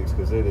it fixed,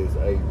 because it is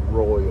a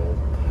royal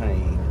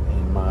pain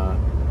in my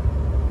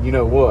you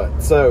know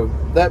what. So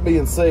that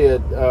being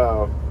said,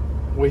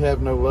 we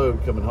have no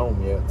load coming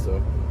home yet,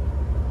 so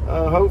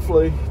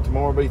hopefully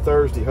tomorrow will be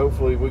Thursday.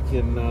 Hopefully we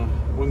can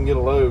get a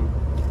load.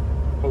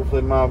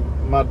 Hopefully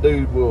my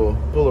dude will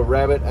pull a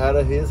rabbit out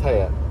of his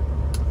hat.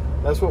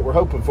 That's what we're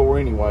hoping for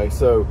anyway.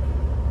 So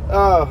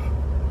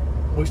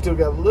we still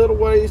got a little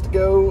ways to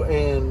go,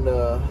 and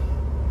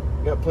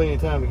got plenty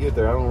of time to get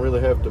there. I don't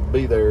really have to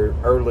be there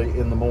early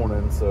in the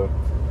morning, so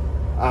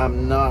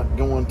I'm not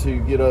going to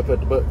get up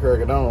at the butt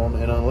crack of dawn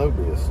and unload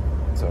this.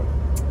 So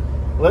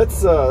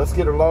let's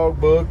get our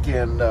logbook,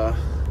 and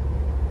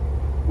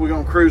we're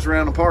gonna cruise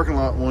around the parking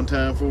lot one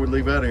time before we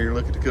leave out of here.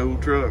 Look at the cool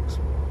trucks.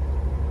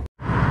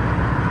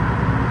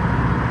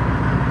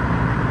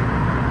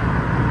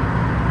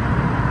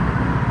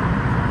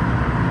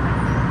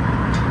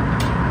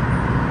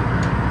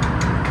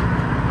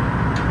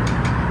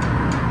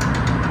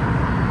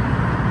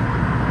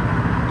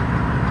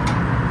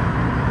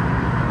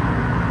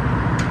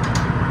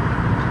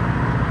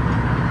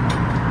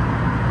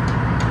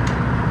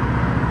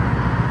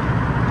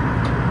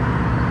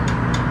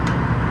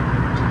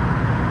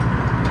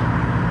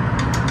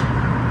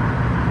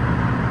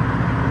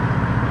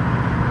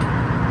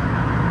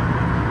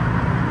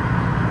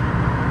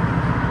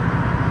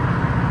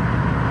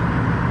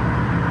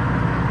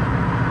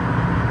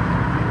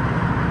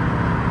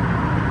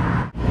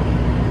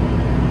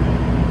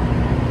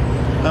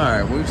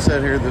 Alright, we've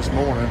sat here this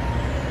morning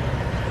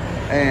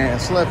and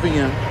slept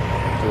in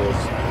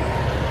because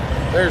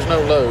there's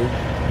no load.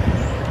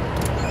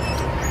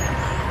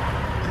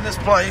 In this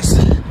place,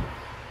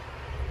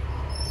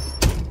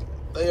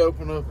 they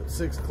open up at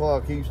 6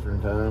 o'clock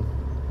Eastern time,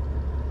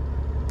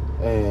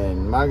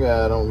 and my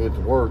guy don't get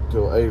to work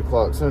till 8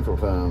 o'clock Central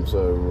time,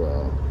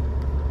 so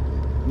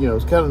you know,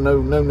 it's kind of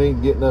no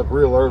need getting up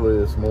real early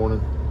this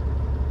morning.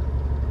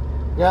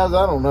 Guys,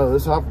 I don't know,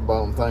 this hopper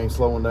bottom thing's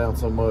slowing down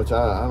so much.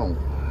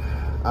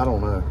 I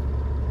don't know.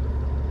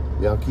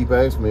 Y'all keep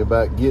asking me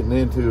about getting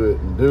into it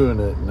and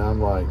doing it, and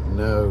I'm like,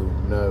 no.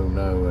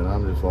 And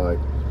I'm just like,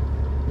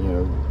 you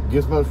know,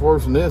 gets much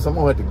worse than this, I'm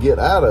gonna have to get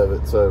out of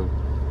it. So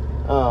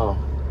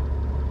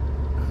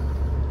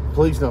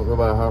please don't go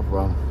buy a hopper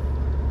bottom.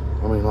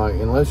 I mean, like,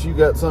 unless you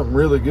got something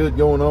really good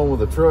going on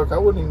with a truck, I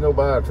wouldn't even go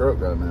buy a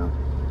truck right now.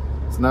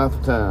 It's not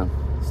the time.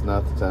 It's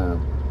not the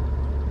time.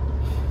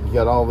 You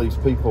got all these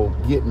people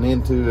getting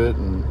into it,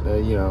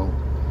 and you know,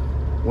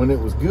 when it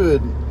was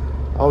good,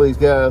 all these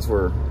guys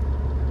were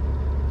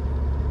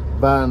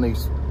buying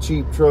these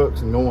cheap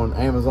trucks and going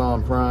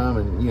Amazon Prime,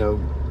 and you know,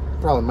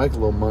 probably make a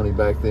little money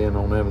back then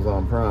on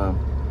Amazon Prime.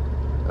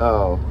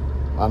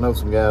 I know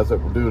some guys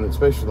that were doing it,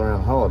 especially around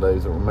the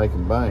holidays, that were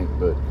making bank.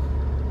 But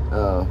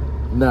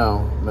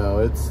no,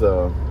 it's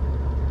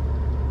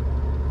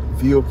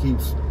fuel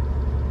keeps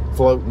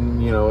floating.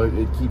 You know,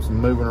 it keeps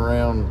moving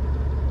around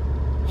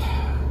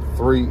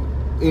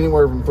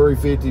anywhere from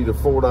 $3.50 to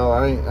 $4.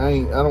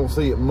 I don't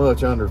see it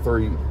much under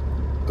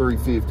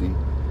 $3.50,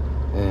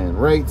 and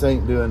rates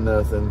ain't doing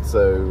nothing.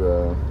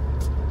 So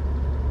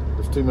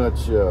there's too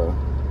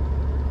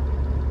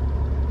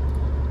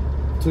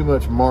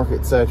much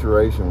market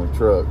saturation with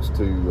trucks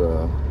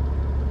to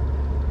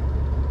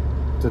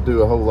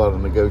do a whole lot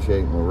of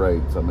negotiating with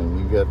rates. I mean,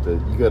 you got to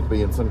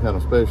be in some kind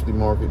of specialty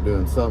market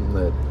doing something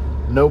that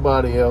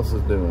nobody else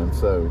is doing.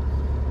 So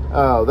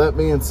that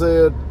being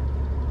said,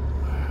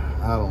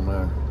 I don't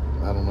know.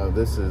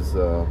 This is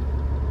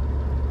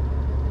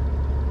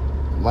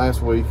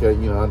last week, you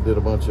know, I did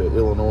a bunch of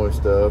Illinois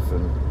stuff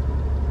and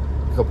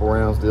a couple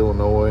rounds to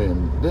Illinois,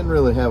 and didn't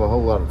really have a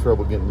whole lot of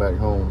trouble getting back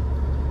home.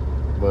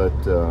 But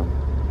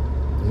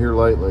here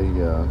lately,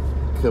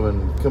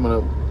 coming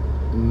up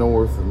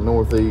north and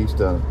northeast,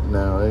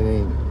 no,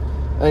 it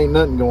ain't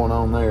nothing going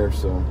on there.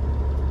 So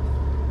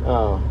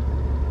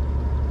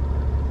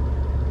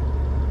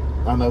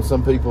I know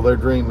some people, their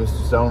dream is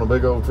just to own a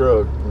big old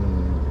truck,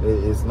 and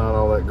it's not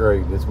all that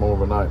great. It's more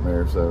of a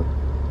nightmare. So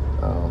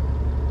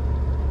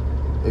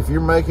if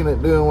you're making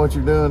it doing what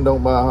you're doing,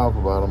 don't buy a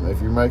hopper bottom.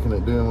 If you're making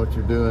it doing what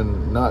you're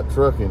doing, not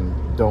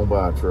trucking, don't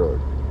buy a truck.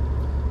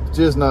 It's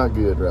just not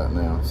good right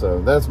now.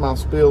 So that's my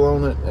spiel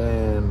on it,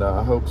 and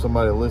I hope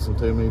somebody will listen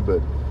to me.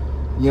 But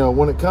you know,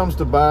 when it comes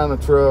to buying a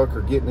truck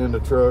or getting in a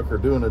truck or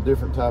doing a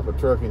different type of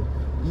trucking,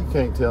 you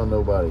can't tell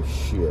nobody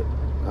shit.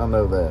 I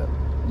know that.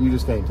 You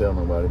just can't tell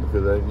nobody,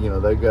 because they, you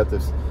know, they've got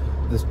this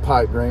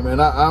pipe dream,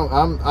 and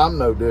I'm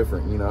no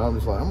different. You know, I'm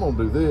just like, I'm gonna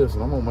do this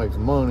and I'm gonna make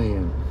some money,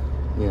 and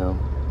you know,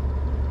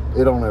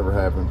 it don't ever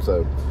happen.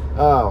 So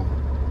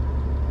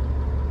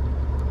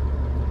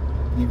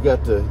you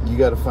got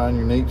to find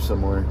your niche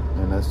somewhere,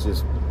 and that's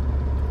just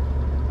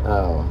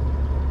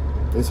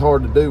it's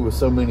hard to do with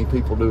so many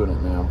people doing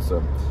it now.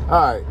 So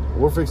all right,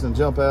 we're fixing to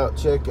jump out,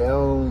 check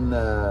on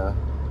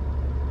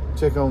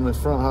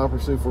this front hopper,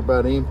 see if we're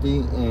about empty,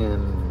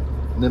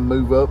 and then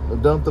move up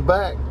and dump the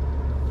back.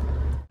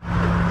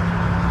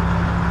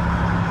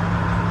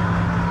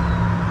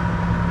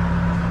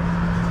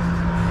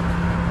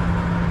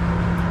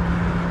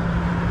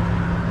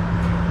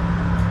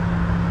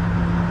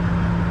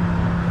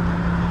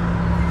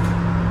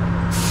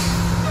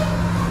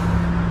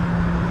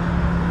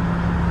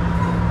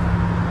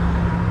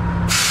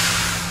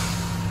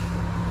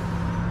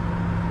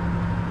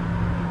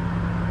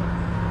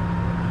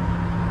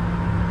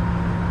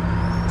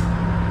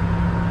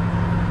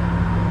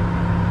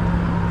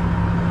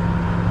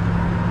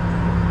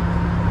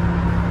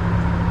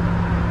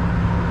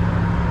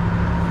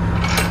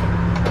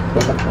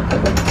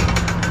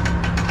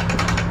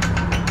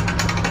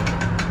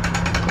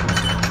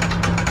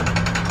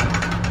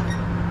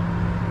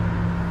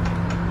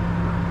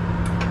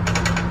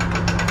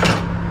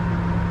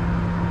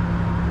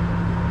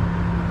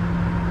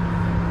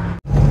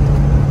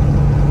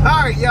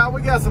 Y'all,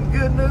 we got some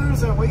good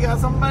news and we got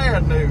some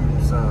bad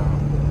news.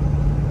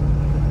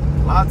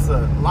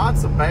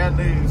 Lots of bad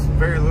news,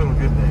 very little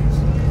good news.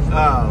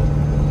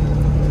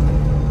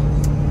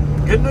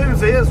 Good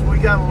news is we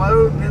got a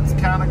load and it's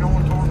kind of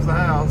going towards the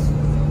house.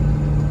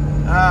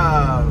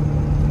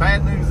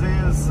 Bad news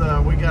is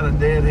we got a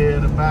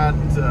deadhead about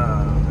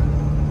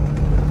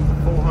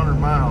 400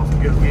 miles to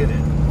go get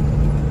it.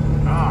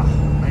 Ah,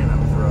 man, that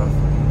was rough.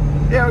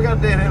 Yeah, we got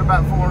a deadhead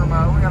about 400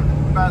 miles. We got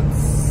about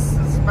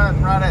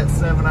right at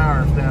 7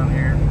 hours down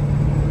here.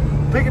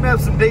 Picking up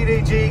some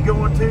DDG,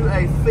 going to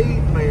a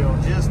feed mill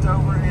just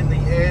over in the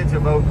edge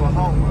of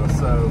Oklahoma.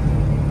 So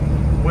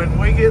when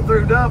we get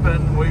through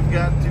dumping, we've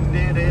got to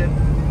deadhead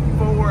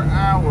 4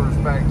 hours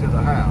back to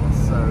the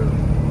house. So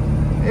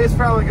it's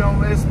probably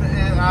going,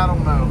 I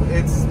don't know.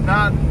 It's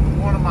not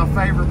one of my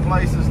favorite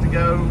places to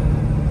go.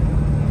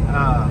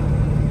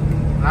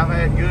 I've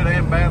had good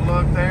and bad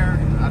luck there.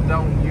 I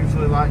don't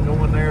usually like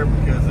going there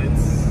because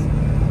it's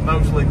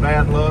mostly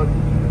bad luck.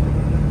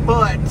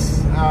 But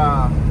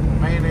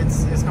man,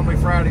 it's gonna be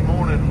Friday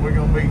morning. We're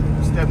gonna be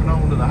stepping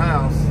on to the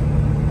house.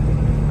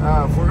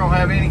 If we're gonna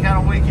have any kind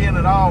of weekend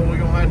at all, we're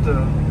gonna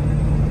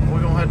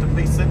have to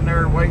be sitting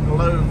there waiting to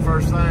load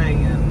first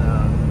thing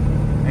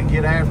and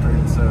get after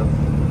it. So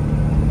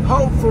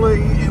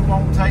hopefully it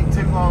won't take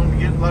too long to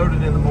get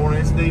loaded in the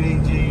morning. It's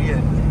DDG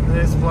and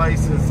this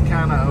place is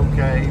kind of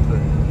okay,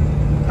 but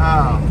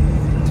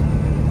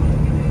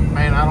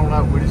man, I don't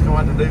know. We're just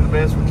gonna have to do the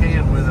best we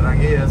can with it, I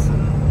guess.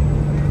 And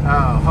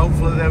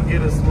hopefully they'll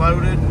get us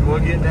loaded and we'll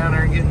get down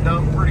there and get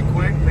dumped pretty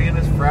quick, being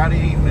it's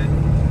Friday evening.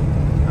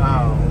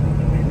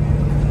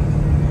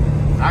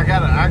 I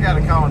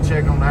gotta call and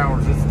check on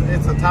hours.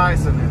 It's a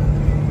Tyson,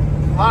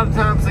 and a lot of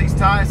times these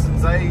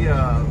Tysons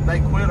they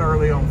quit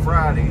early on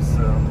Fridays.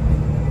 So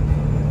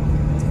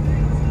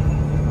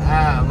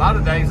a lot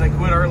of days they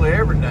quit early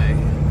every day.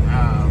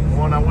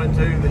 One I went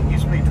to that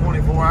used to be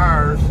 24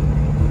 hours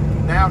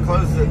now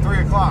closes at 3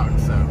 o'clock.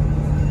 So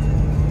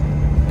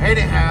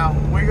anyhow,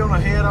 we're gonna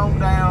head on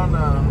down.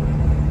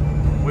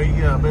 We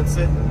been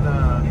sitting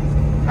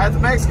at the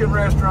Mexican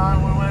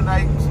restaurant. We went and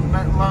ate some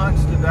lunch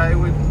today.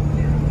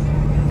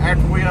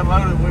 After we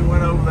unloaded, we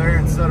went over there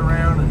and sat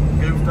around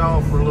and goofed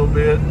off for a little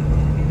bit.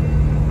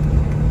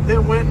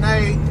 Then went and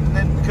ate, and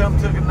then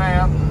took a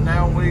nap, and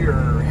now we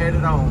are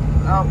headed on.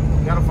 Oh,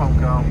 got a phone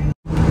call.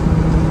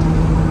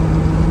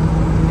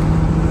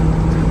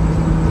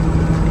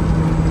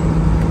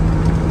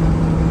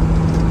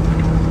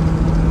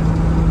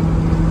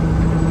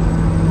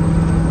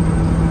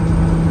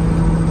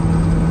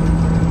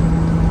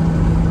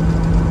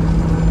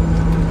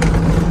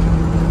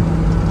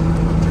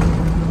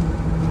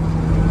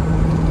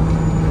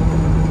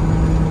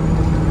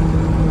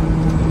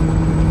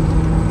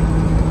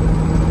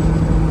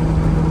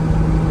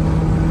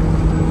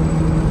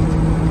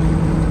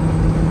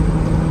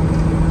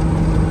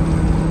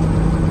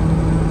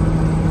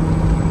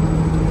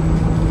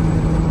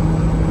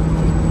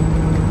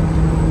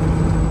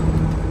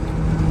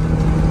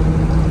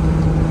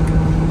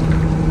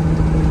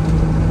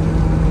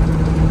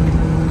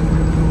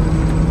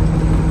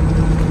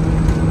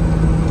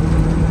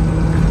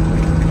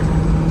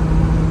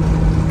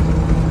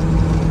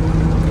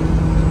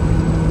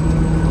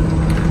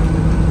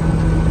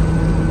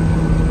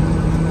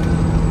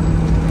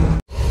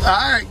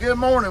 Good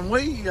morning.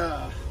 We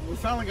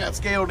finally got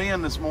scaled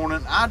in this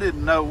morning. I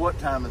didn't know what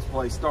time this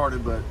place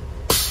started, but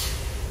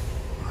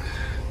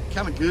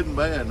kind of good and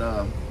bad.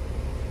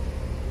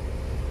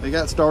 They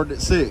got started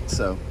at 6,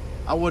 so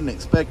I wasn't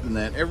expecting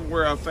that.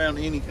 Everywhere I found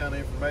any kind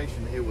of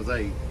information, it was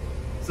 8.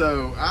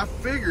 So I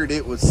figured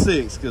it was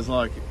 6 because,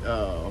 like,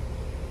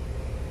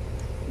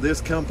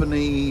 this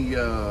company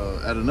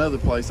at another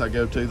place I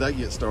go to, they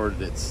get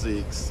started at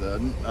 6.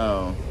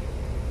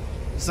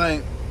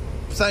 Same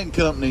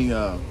company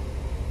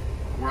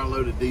where I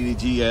loaded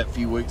DDG at a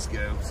few weeks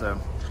ago. So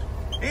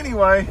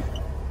anyway,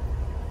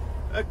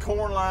 that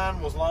corn line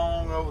was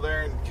long over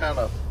there, and kind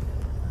of,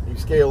 you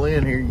scale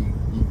in here, you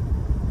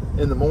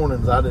in the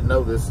mornings, I didn't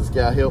know this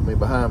guy helped me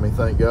behind me,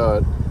 thank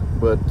God.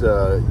 But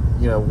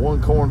you know,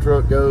 one corn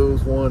truck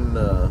goes, one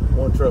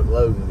truck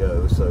loading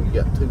goes, so you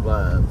got 2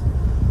 lines.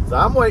 So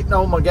I'm waiting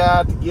on my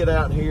guy to get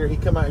out here. He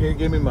come out here,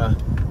 give me my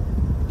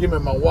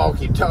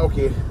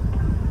walkie-talkie. All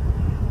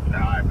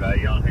right, buddy,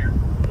 you on here?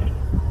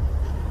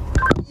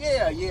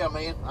 Yeah,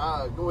 man.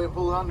 Go ahead and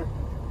pull under.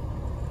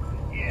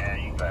 Yeah,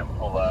 you go ahead and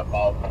pull up.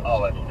 I'll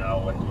let you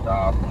know when to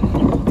stop.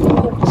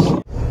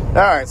 All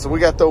right, so we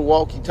got the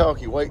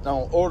walkie-talkie waiting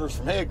on orders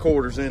from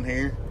headquarters in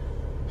here.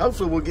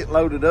 Hopefully we'll get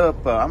loaded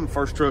up. I'm the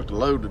first truck to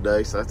load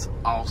today, so that's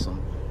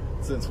awesome.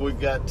 Since we've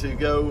got to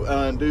go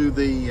and do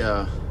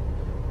the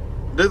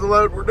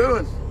load we're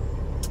doing.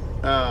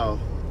 I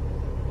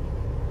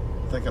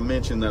think I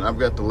mentioned that I've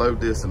got to load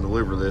this and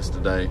deliver this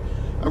today.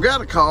 I've got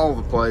to call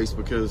the place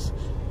because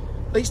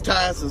these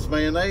Tysons,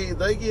 man, they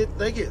get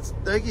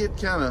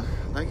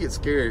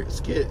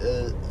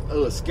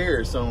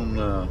scarce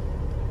on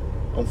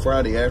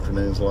Friday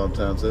afternoons. A lot of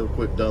times they'll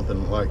quit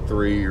dumping at like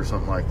 3 or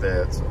something like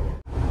that. So.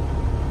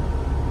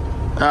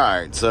 All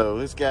right, so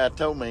this guy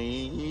told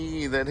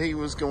me that he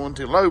was going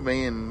to load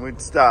me and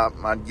we'd stop.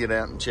 I'd get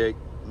out and check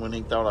when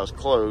he thought I was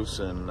close,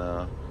 and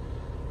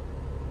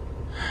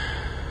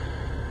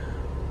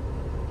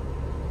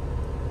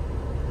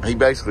he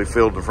basically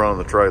filled the front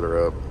of the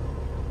trailer up.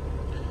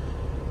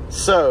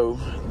 So,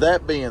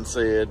 that being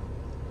said,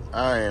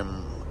 I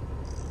am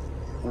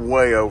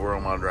way over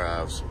on my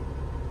drives.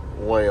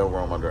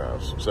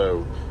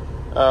 So,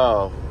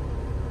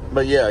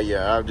 but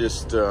yeah, I've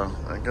just,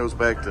 it goes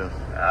back to...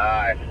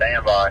 Alright,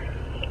 stand by.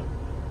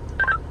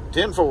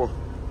 10-4.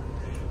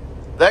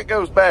 That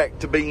goes back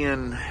to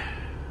being,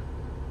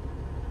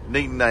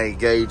 needing a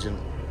gauging.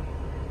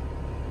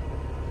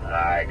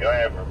 Alright, go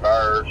ahead,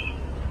 reverse.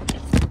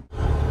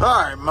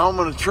 All right,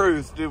 moment of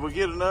truth. Did we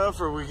get enough,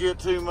 or we get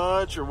too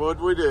much, or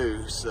what'd we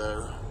do?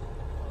 So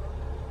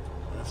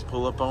let's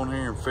pull up on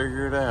here and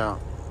figure it out.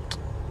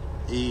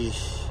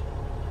 Eesh.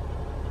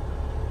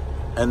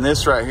 And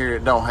this right here,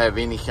 it don't have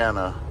any kind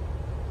of,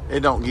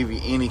 it don't give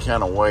you any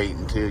kind of weight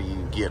until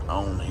you get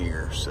on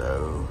here.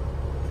 So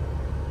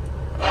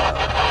wow,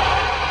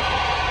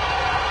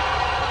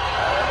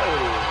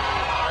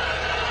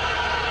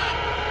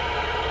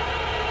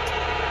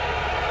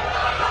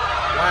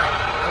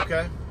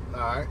 okay. All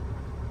right.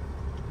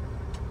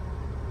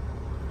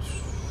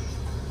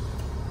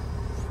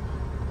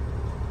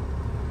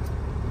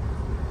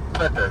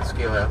 About the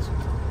scale house.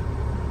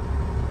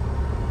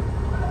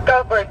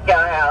 Go for it, Scale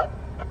House.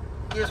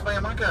 Yes,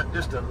 ma'am. I got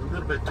just a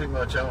little bit too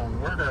much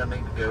on. Where do I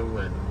need to go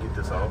and get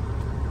this off?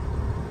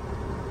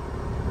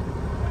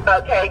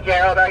 Okay,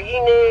 Gerald, are you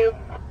new?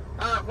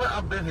 Well,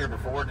 I've been here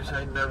before. Just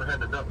ain't never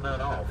had to dump none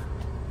off.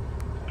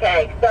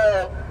 Okay,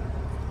 so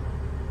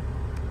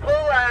pull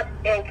up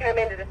and come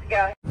into the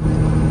Scale House.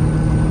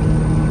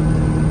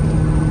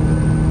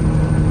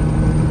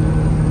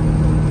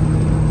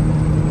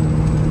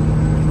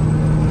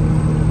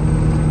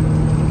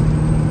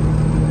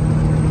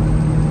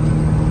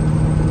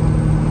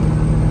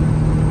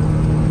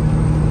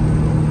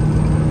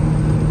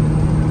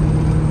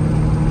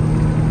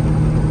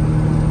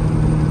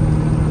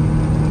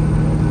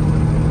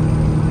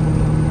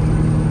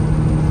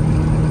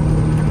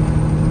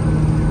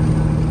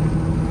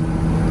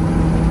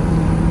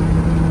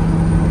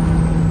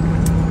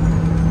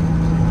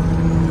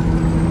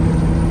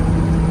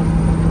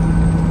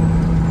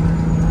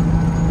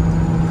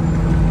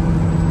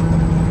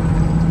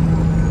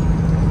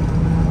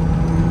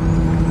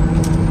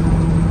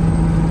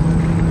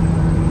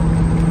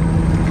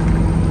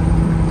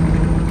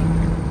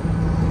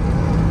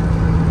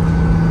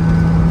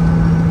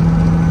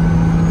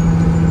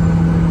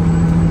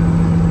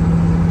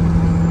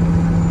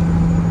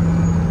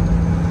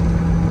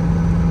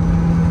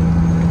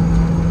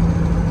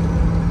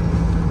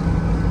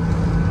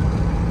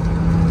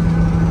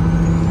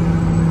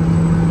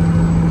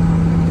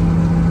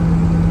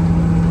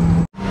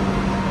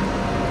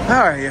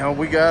 All right, y'all,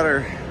 we got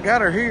her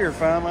here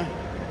finally.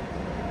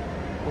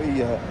 We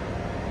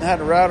had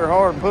to ride her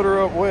hard and put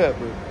her up wet,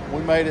 but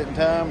we made it in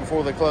time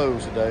before they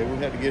closed today. We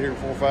had to get here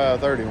before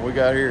 5:30, and we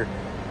got here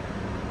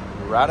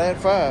right at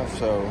 5.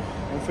 So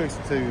we're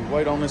fixing to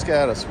wait on this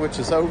guy to switch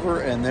us over,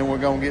 and then we're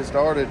gonna get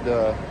started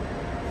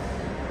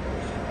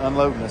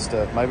unloading this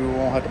stuff. Maybe we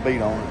won't have to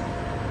beat on it.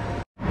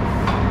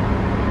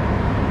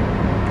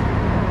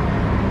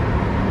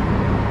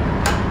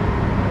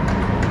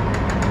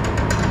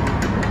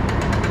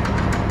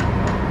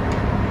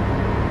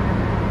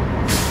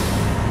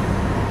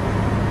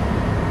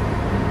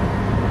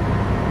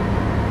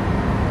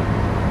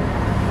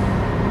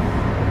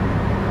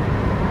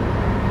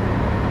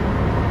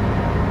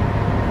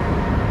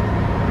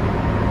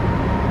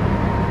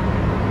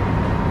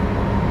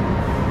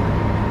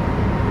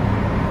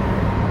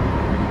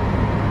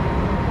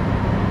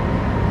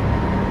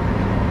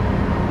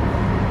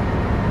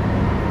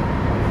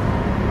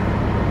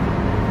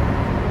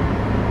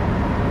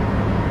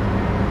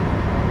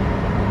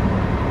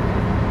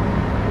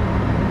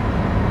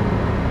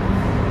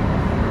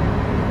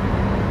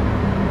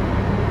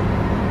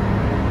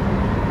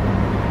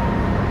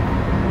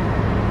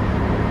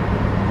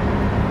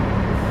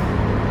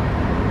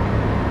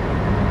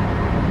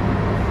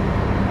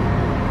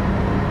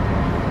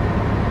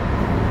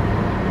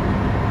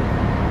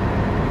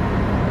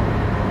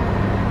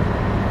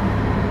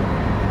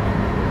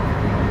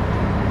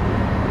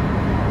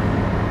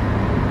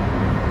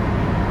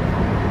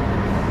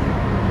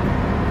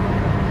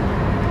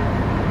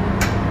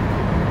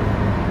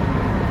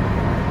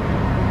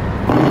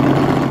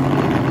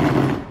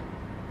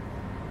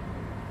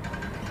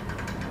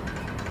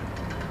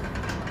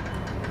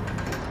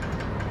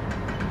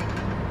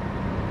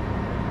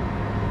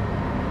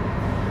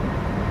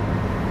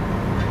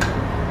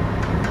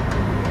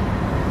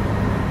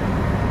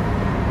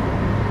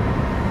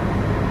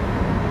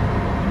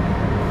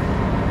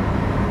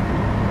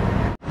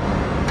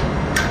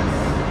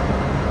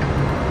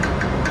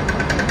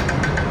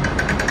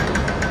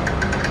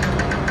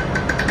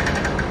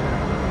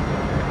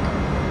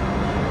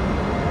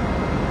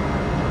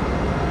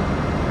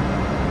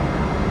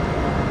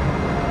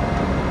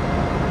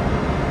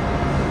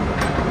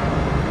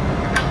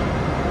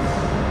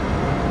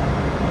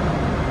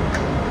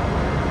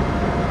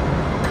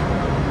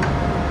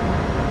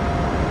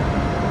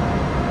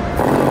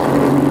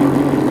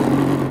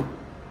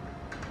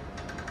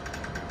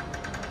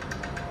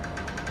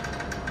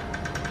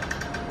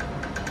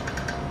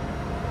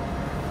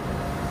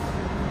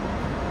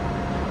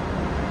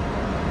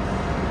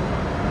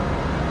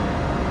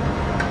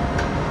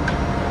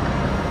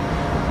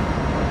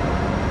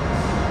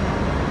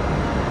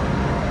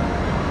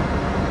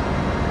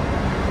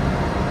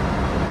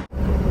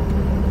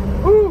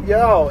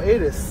 Oh,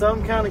 it is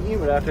some kind of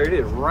humid out there. It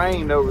has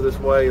rained over this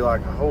way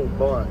like a whole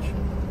bunch.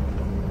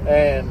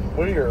 And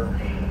we are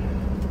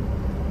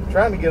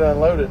trying to get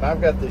unloaded, and I've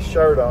got this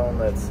shirt on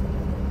that's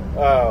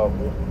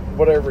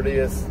whatever it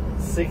is,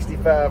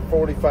 65,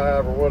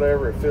 45 or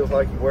whatever. It feels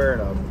like you're wearing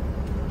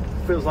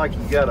feels like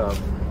you're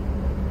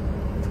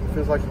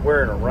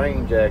wearing a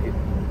rain jacket.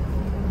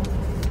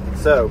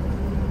 So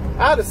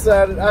I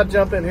decided I'd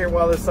jump in here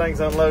while this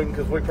thing's unloading,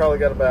 because we probably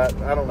got about,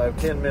 I don't know,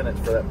 10 minutes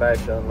for that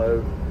batch to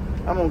unload.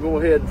 I'm gonna go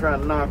ahead and try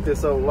to knock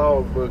this old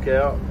log book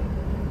out.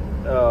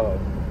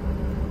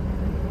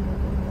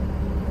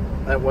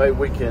 That way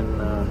we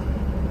can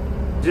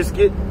just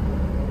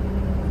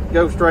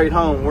go straight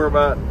home. We're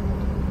about,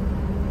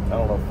 I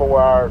don't know,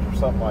 4 hours or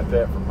something like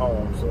that from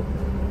home. So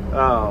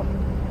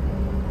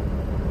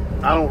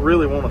I don't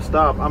really want to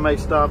stop. I may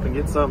stop and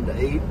get something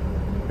to eat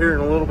here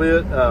in a little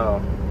bit.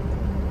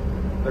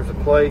 There's a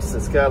place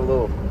that's got a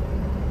little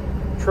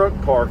truck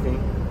parking,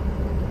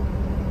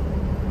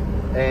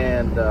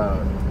 and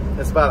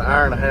it's about an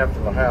hour and a half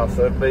from the house.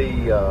 So it'd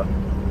be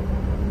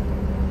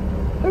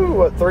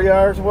what, 3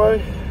 hours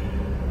away,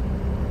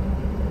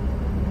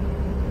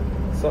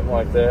 something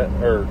like that.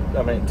 Or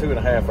I mean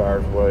 2.5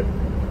 hours away.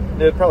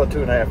 Yeah, probably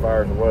 2.5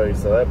 hours away.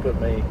 So that put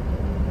me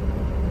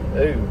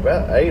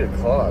about 8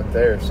 o'clock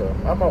there. So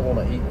I might want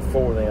to eat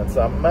before then.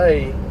 So I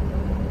may,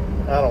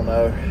 I don't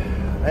know,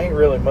 ain't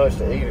really much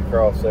to eat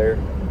across there.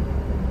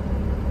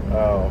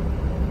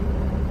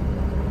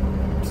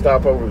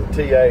 Stop over the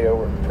TA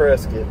over at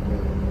Prescott,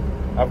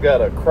 and I've got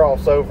to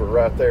cross over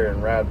right there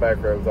and ride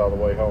back roads all the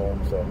way home.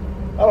 So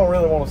I don't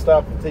really want to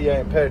stop at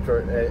TA and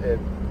Petro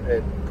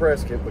at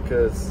Prescott,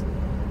 because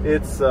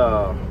it's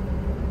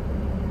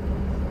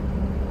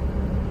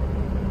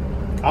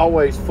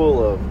always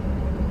full of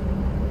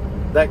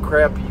that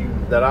crap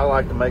that I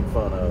like to make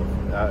fun of.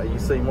 You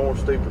see more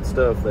stupid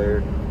stuff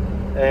there,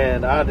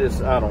 and I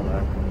don't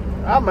know.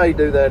 I may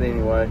do that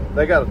anyway.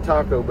 They got a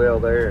Taco Bell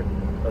there,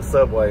 a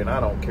Subway, and I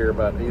don't care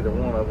about either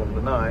one of them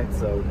tonight.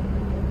 So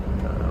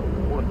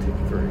 1, 2,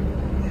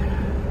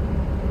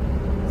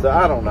 3. So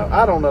I don't know.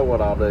 I don't know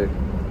what I'll do.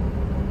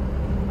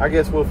 I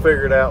guess we'll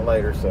figure it out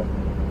later. So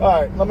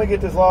all right, let me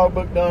get this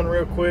logbook done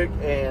real quick,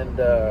 and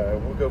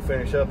we'll go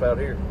finish up out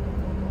here.